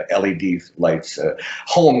of LED lights,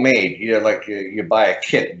 homemade. Like you buy a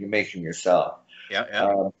kit and you make them yourself. Yeah,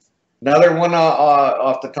 yeah. Another one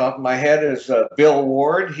off the top of my head is Bill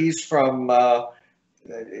Ward. He's from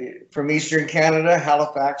Eastern Canada,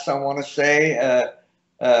 Halifax, I want to say.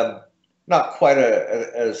 Um, Not quite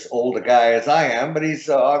as old a guy as I am, but he's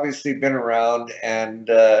obviously been around and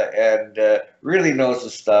really knows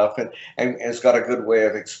his stuff and has got a good way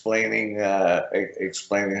of explaining his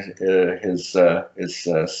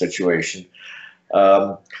situation.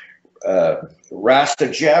 Um, Rasta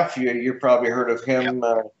Jeff, you probably heard of him.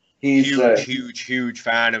 Yep. He's huge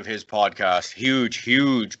fan of his podcast.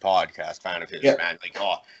 Huge podcast fan of his, yeah, man. Like,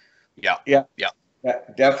 oh, yeah. yeah.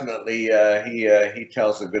 Definitely, he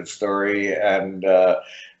tells a good story,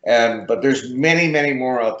 but there's many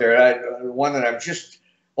more out there. One that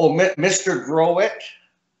Mr. Grow It.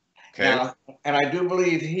 Okay. Now, and I do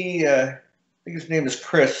believe I think his name is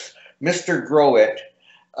Chris. Mr. Grow It.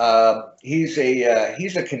 He's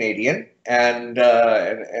a Canadian and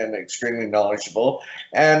extremely knowledgeable.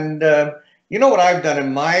 And you know what I've done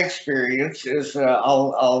in my experience is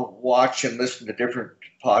I'll watch and listen to different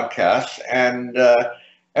podcasts, and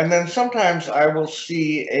then sometimes I will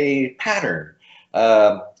see a pattern.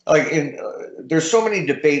 There's so many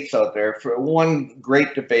debates out there. For one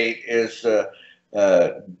great debate is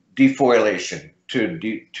defoliation,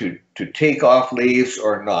 to take off leaves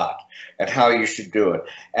or not, and how you should do it.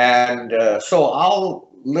 And so I'll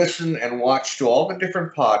listen and watch to all the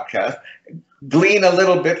different podcasts, glean a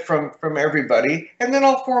little bit from everybody, and then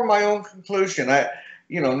I'll form my own conclusion.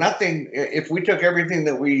 Nothing. If we took everything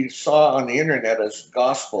that we saw on the internet as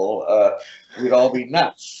gospel, we'd all be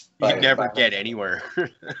nuts. You'd never get anywhere.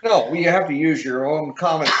 No, you have to use your own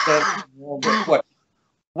common sense.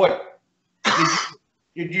 What?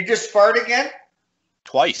 Did you just fart again?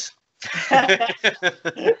 Twice.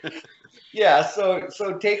 Yeah.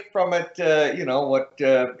 So take from it,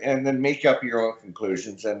 and then make up your own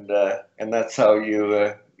conclusions, and that's how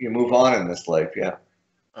you move on in this life. Yeah.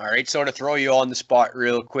 All right, so to throw you on the spot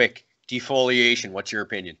real quick, defoliation, what's your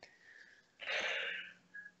opinion?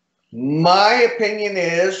 My opinion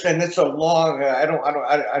is, and it's a long, I don't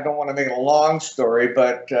want to make it a long story,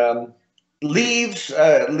 but leaves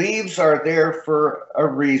are there for a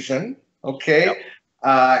reason, okay? Yep.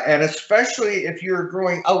 And especially if you're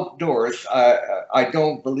growing outdoors, I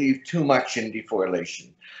don't believe too much in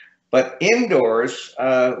defoliation. But indoors,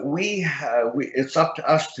 it's up to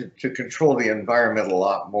us to control the environment a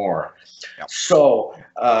lot more. Yep. So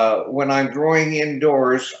when I'm growing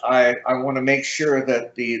indoors, I want to make sure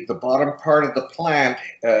that the bottom part of the plant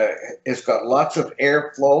has got lots of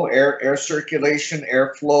airflow, air circulation,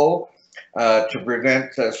 airflow to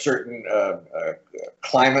prevent certain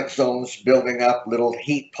climate zones building up, little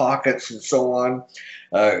heat pockets and so on,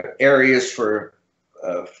 areas for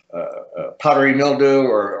powdery mildew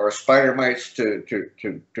or spider mites to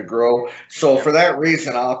grow. So for that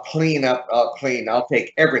reason, I'll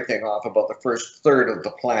take everything off about the first third of the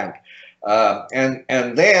plant,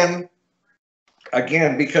 and then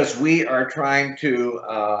again, because we're trying to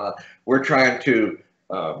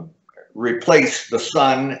replace the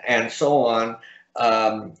sun and so on.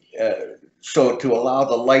 So to allow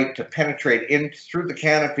the light to penetrate in through the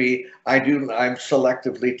canopy, I'm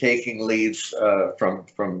selectively taking leaves from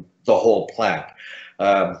the whole plant,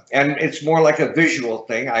 and it's more like a visual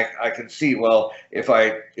thing. I can see, well, if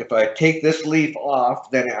I take this leaf off,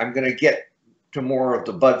 then I'm going to get to more of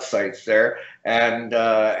the bud sites there, and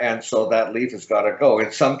so that leaf has got to go.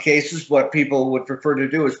 In some cases, what people would prefer to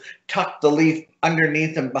do is tuck the leaf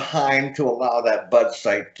underneath and behind to allow that bud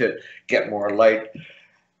site to get more light.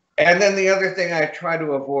 And then the other thing I try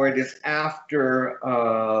to avoid is after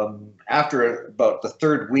about the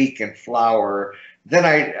third week in flower, then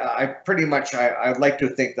I pretty much I'd like to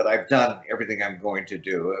think that I've done everything I'm going to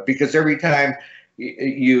do, because every time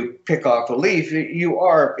you pick off a leaf,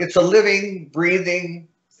 it's a living, breathing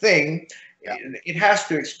thing. Yeah. It has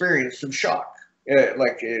to experience some shock.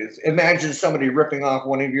 Imagine somebody ripping off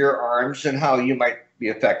one of your arms and how you might be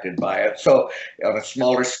affected by it. So on a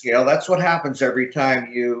smaller scale, that's what happens every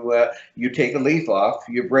time you take a leaf off,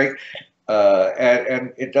 you break,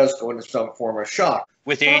 and it does go into some form of shock.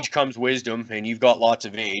 With age comes wisdom, and you've got lots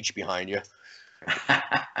of age behind you.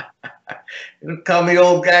 Don't call me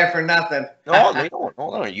old guy for nothing. No, they don't.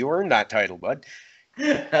 Hold on, you earned that title, bud.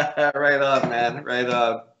 Right on, man. Right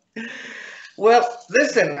on. Well,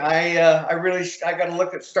 listen, I really I got to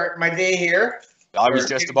look at starting my day here, I was or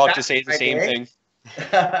just getting about to back say the to same my thing.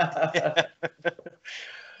 day.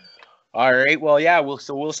 All right. Well, yeah.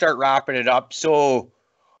 We'll start wrapping it up. So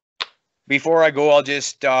before I go, I'll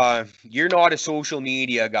just you're not a social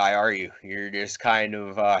media guy, are you? You're just kind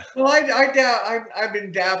of Well, I've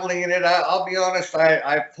been dabbling in it. I'll be honest.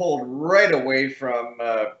 I pulled right away from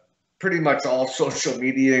pretty much all social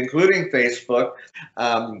media, including Facebook.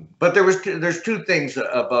 But there's two things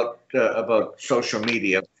about social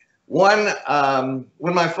media. One,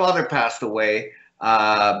 when my father passed away,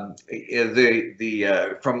 the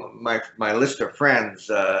from my list of friends,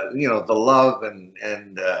 the love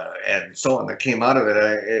and so on that came out of it,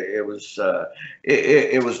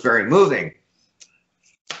 it was very moving.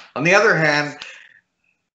 On the other hand,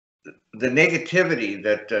 the negativity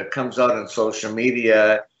that comes out in social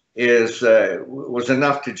media is was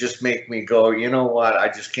enough to just make me go, you know what, I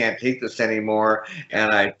just can't take this anymore,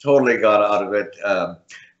 and I totally got out of it.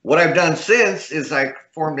 What I've done since is I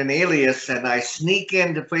formed an alias and I sneak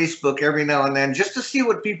into Facebook every now and then just to see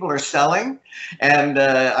what people are selling, and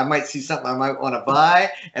I might see something I might want to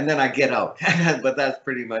buy, and then I get out. But that's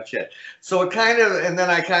pretty much it. So it kind of, and then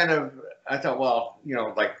I thought, well,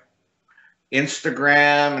 like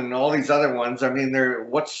Instagram and all these other ones. I mean,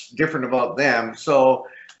 what's different about them? So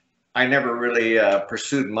I never really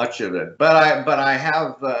pursued much of it. But I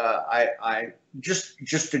have I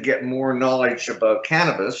just to get more knowledge about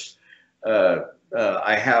cannabis.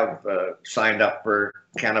 I have signed up for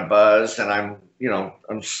Cannabuzz, and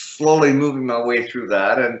I'm slowly moving my way through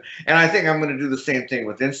that, and I think I'm going to do the same thing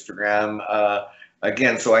with Instagram.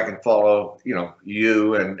 Again, so I can follow,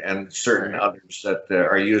 you and certain others that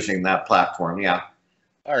are using that platform. Yeah.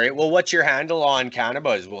 all right. Well, what's your handle on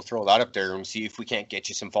Cannabis? We'll throw that up there and see if we can't get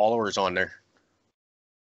you some followers on there.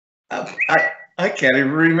 I can't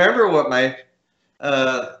even remember what my.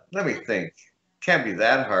 Let me think. Can't be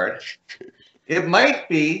that hard. It might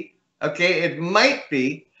be. Okay, it might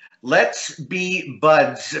be. Let's be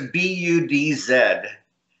buds. BUDZ.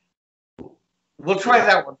 We'll try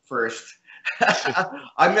that one first.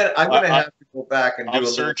 I'm gonna have to go back and do I'm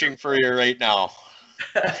searching for you right now.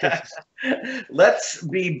 Let's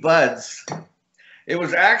be buds. It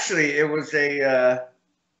was a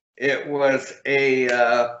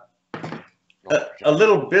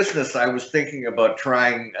little business I was thinking about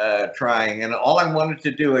trying, and all I wanted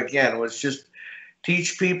to do again was just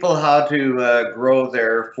teach people how to grow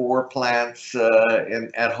their 4 plants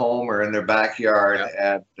at home or in their backyard.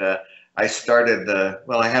 Yeah. And I started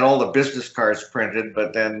I had all the business cards printed,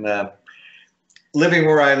 but then living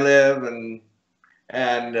where I live and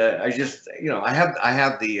I just, I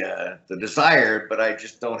have the desire, but I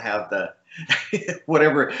just don't have the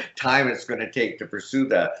whatever time it's going to take to pursue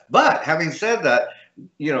that. But having said that,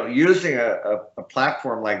 using a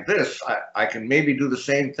platform like this, I can maybe do the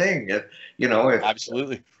same thing. If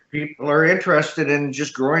absolutely people are interested in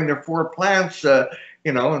just growing their 4 plants,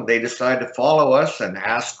 and they decide to follow us and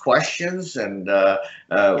ask questions, and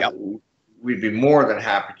yep. We'd be more than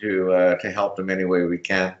happy to help them any way we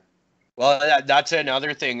can. Well, that's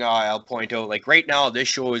another thing I'll point out. Like right now, this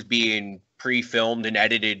show is being pre-filmed and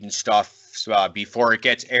edited and stuff before it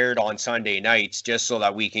gets aired on Sunday nights, just so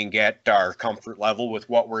that we can get our comfort level with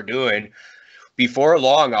what we're doing. Before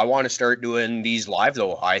long, I want to start doing these live,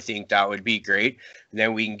 though. I think that would be great. And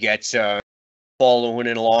then we can get following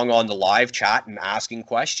it along on the live chat and asking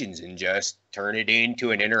questions and just turn it into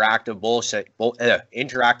an interactive bullshit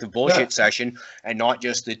session, and not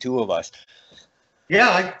just the two of us.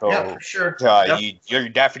 Yeah, for sure. You're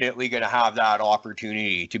definitely going to have that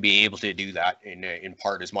opportunity to be able to do that and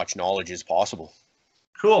impart as much knowledge as possible.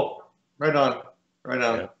 Cool. Right on.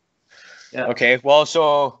 Yeah. Okay. Well,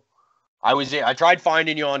 so I tried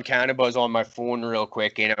finding you on Cannabis on my phone real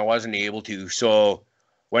quick, and I wasn't able to. So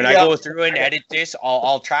when I go through and edit this,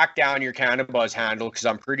 I'll track down your Cannabis handle, because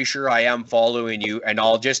I'm pretty sure I am following you, and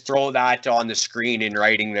I'll just throw that on the screen in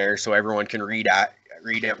writing there so everyone can read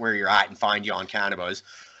it where you're at and find you on Cannabis.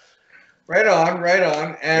 Right on.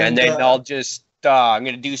 And then I'll just I'm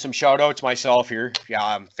going to do some shout outs myself here.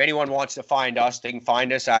 If anyone wants to find us, they can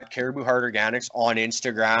find us at Cariboo Hart Organics on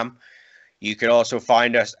Instagram. You can also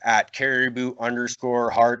find us at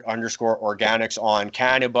Cariboo_Hart_Organics on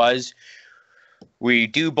Cannabis. We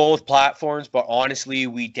do both platforms, but honestly,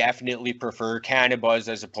 we definitely prefer Cannabis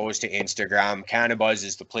as opposed to Instagram. Cannabis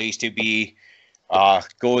is the place to be.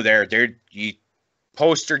 Go there.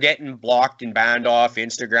 Posts are getting blocked and banned off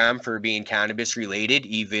Instagram for being cannabis related,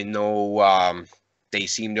 even though they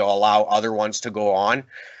seem to allow other ones to go on.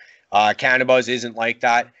 Cannabis isn't like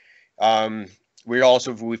that.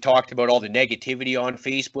 we've talked about all the negativity on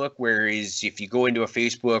Facebook, whereas if you go into a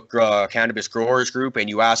Facebook cannabis growers group and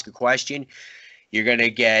you ask a question, you're going to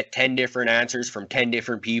get 10 different answers from 10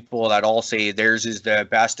 different people that all say theirs is the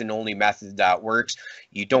best and only method that works.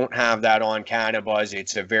 You don't have that on Cannabis.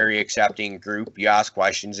 It's a very accepting group. You ask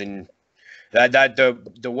questions, and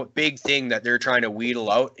the big thing that they're trying to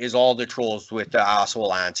wheedle out is all the trolls with the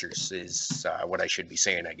asshole answers is what I should be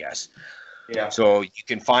saying, I guess. Yeah. So you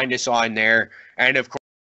can find us on there, and of course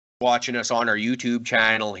watching us on our YouTube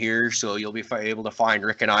channel here. So you'll be able to find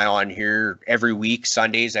Rick and I on here every week,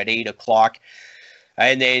 Sundays at 8 o'clock.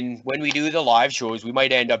 And then when we do the live shows, we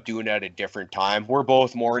might end up doing it at a different time. We're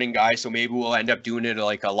both morning guys, so maybe we'll end up doing it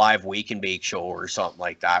like a live wake and bake show or something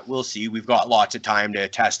like that. We'll see. We've got lots of time to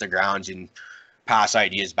test the grounds and pass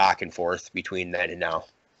ideas back and forth between then and now.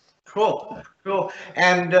 Cool.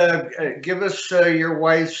 And give us your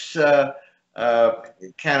wife's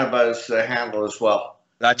Cannabis handle as well.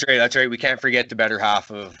 That's right. We can't forget the better half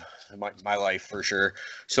of my life for sure.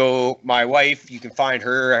 So my wife, you can find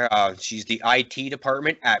her. She's the IT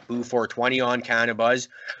department at Boo 420 on Cannabis.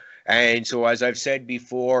 And so as I've said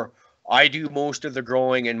before, I do most of the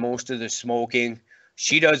growing and most of the smoking.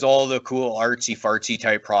 She does all the cool artsy fartsy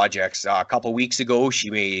type projects. A couple weeks ago, she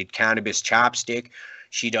made cannabis chapstick.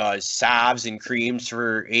 She does salves and creams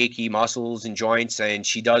for achy muscles and joints, and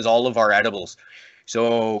she does all of our edibles.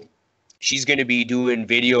 So she's going to be doing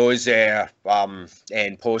videos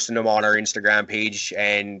and posting them on our Instagram page.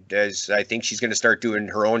 And as I think she's going to start doing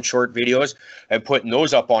her own short videos and putting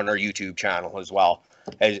those up on our YouTube channel as well,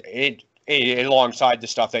 as alongside the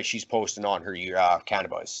stuff that she's posting on her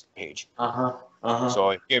Cannabis page.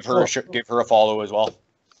 So give her a follow as well.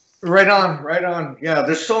 Right on. Yeah,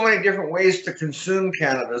 there's so many different ways to consume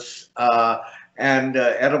cannabis, and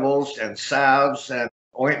edibles and salves and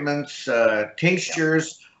ointments,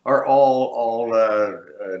 tinctures are all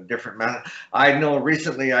different methods. I know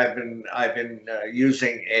recently I've been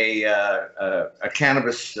using a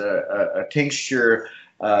cannabis a tincture,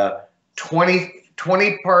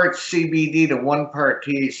 20 parts CBD to 1 part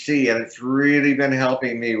THC, and it's really been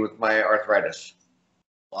helping me with my arthritis.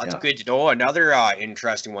 Well, that's good to know. Another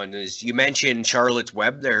interesting one is you mentioned Charlotte's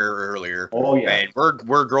Web there earlier. Oh yeah, and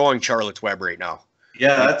we're growing Charlotte's Web right now.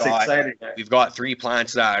 Yeah, that's exciting. We've got 3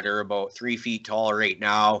 plants that are about 3 feet tall right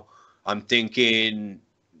now. I'm thinking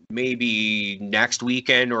maybe next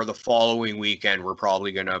weekend or the following weekend, we're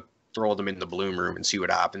probably going to throw them in the bloom room and see what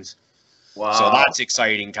happens. Wow. So that's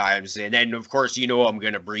exciting times. And then, of course, I'm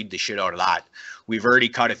going to breed the shit out of that. We've already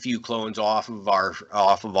cut a few clones off of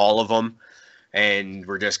all of them. And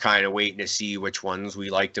we're just kind of waiting to see which ones we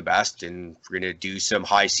like the best. And we're going to do some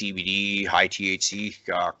high CBD, high THC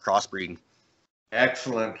crossbreeding.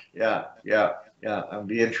 Excellent. Yeah. I'd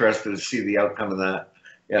be interested to see the outcome of that.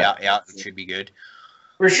 Yeah, it should be good.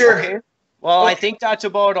 For sure. Okay. Well, I think that's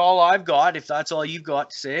about all I've got, if that's all you've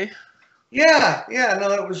got to say. Yeah,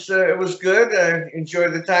 no, it was good. I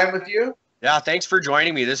enjoyed the time with you. Yeah, thanks for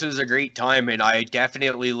joining me. This was a great time, and I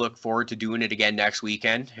definitely look forward to doing it again next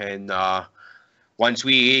weekend. And once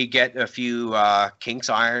we get a few kinks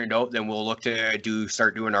ironed out, then we'll look to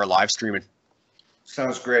start doing our live streaming.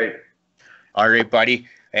 Sounds great. All right, buddy.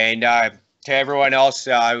 And to everyone else,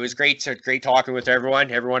 it was great talking with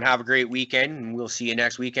everyone. Everyone have a great weekend, and we'll see you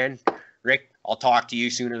next weekend. Rick, I'll talk to you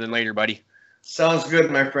sooner than later, buddy. Sounds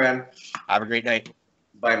good, my friend. Have a great night.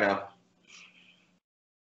 Bye now.